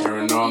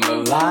 turn on the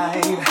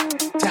light.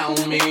 Tell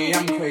me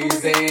I'm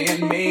crazy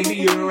and maybe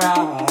you're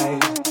right.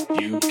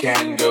 You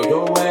can go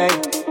your way,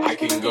 I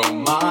can go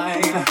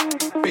mine.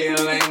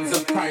 Feelings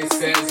of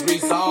crisis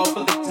resolve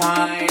for the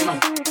time.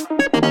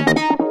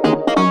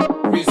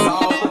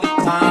 Resolve for the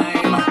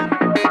time.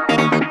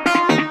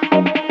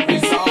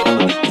 Resolve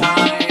for the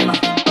time.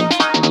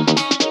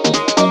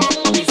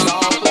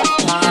 Resolve for the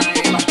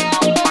time.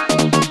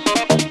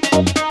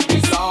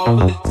 Resolve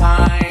for the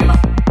time.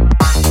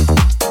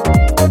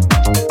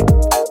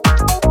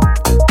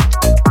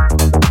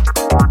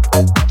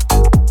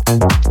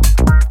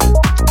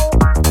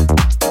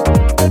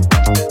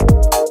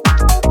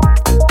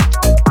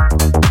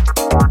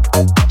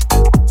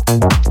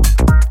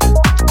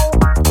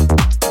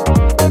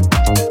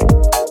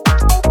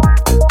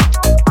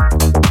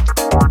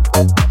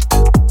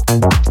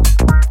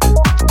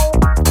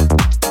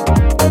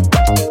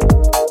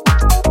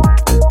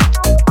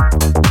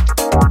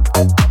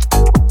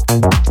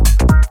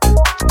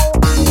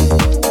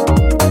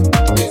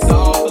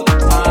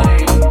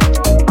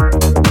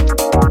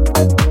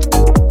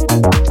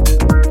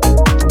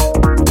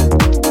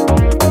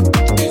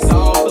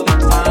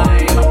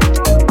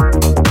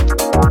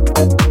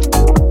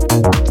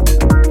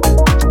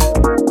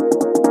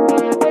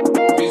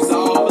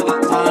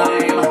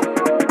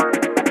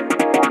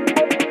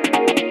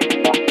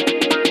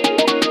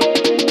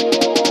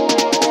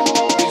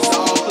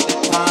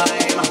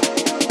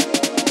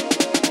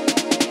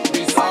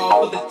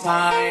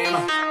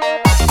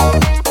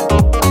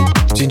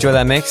 Did you enjoy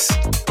that mix?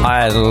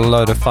 I had a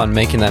load of fun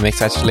making that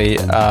mix, actually.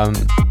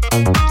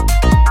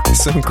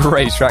 Some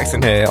great tracks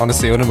in here.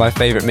 Honestly, one of my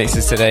favorite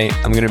mixes today.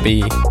 I'm gonna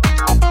be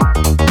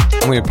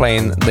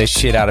playing the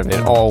shit out of it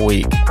all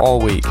week.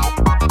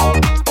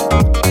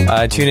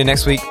 Tune in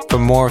next week for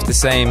more of the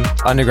same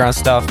underground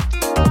stuff.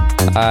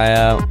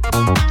 I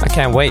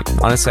can't wait.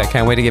 Honestly, I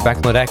can't wait to get back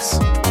on the decks.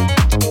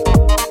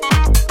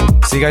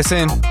 See you guys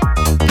soon.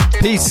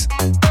 Peace.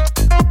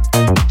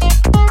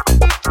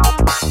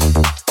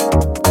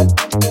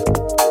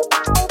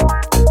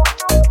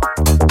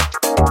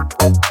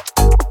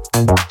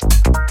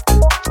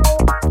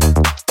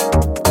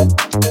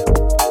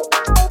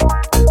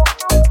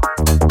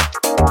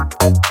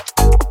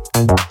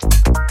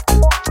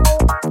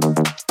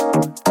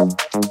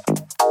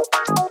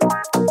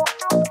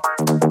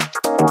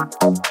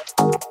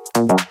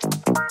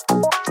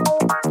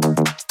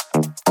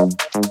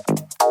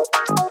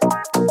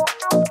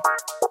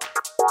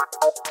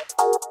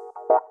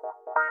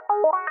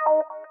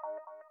 Wow.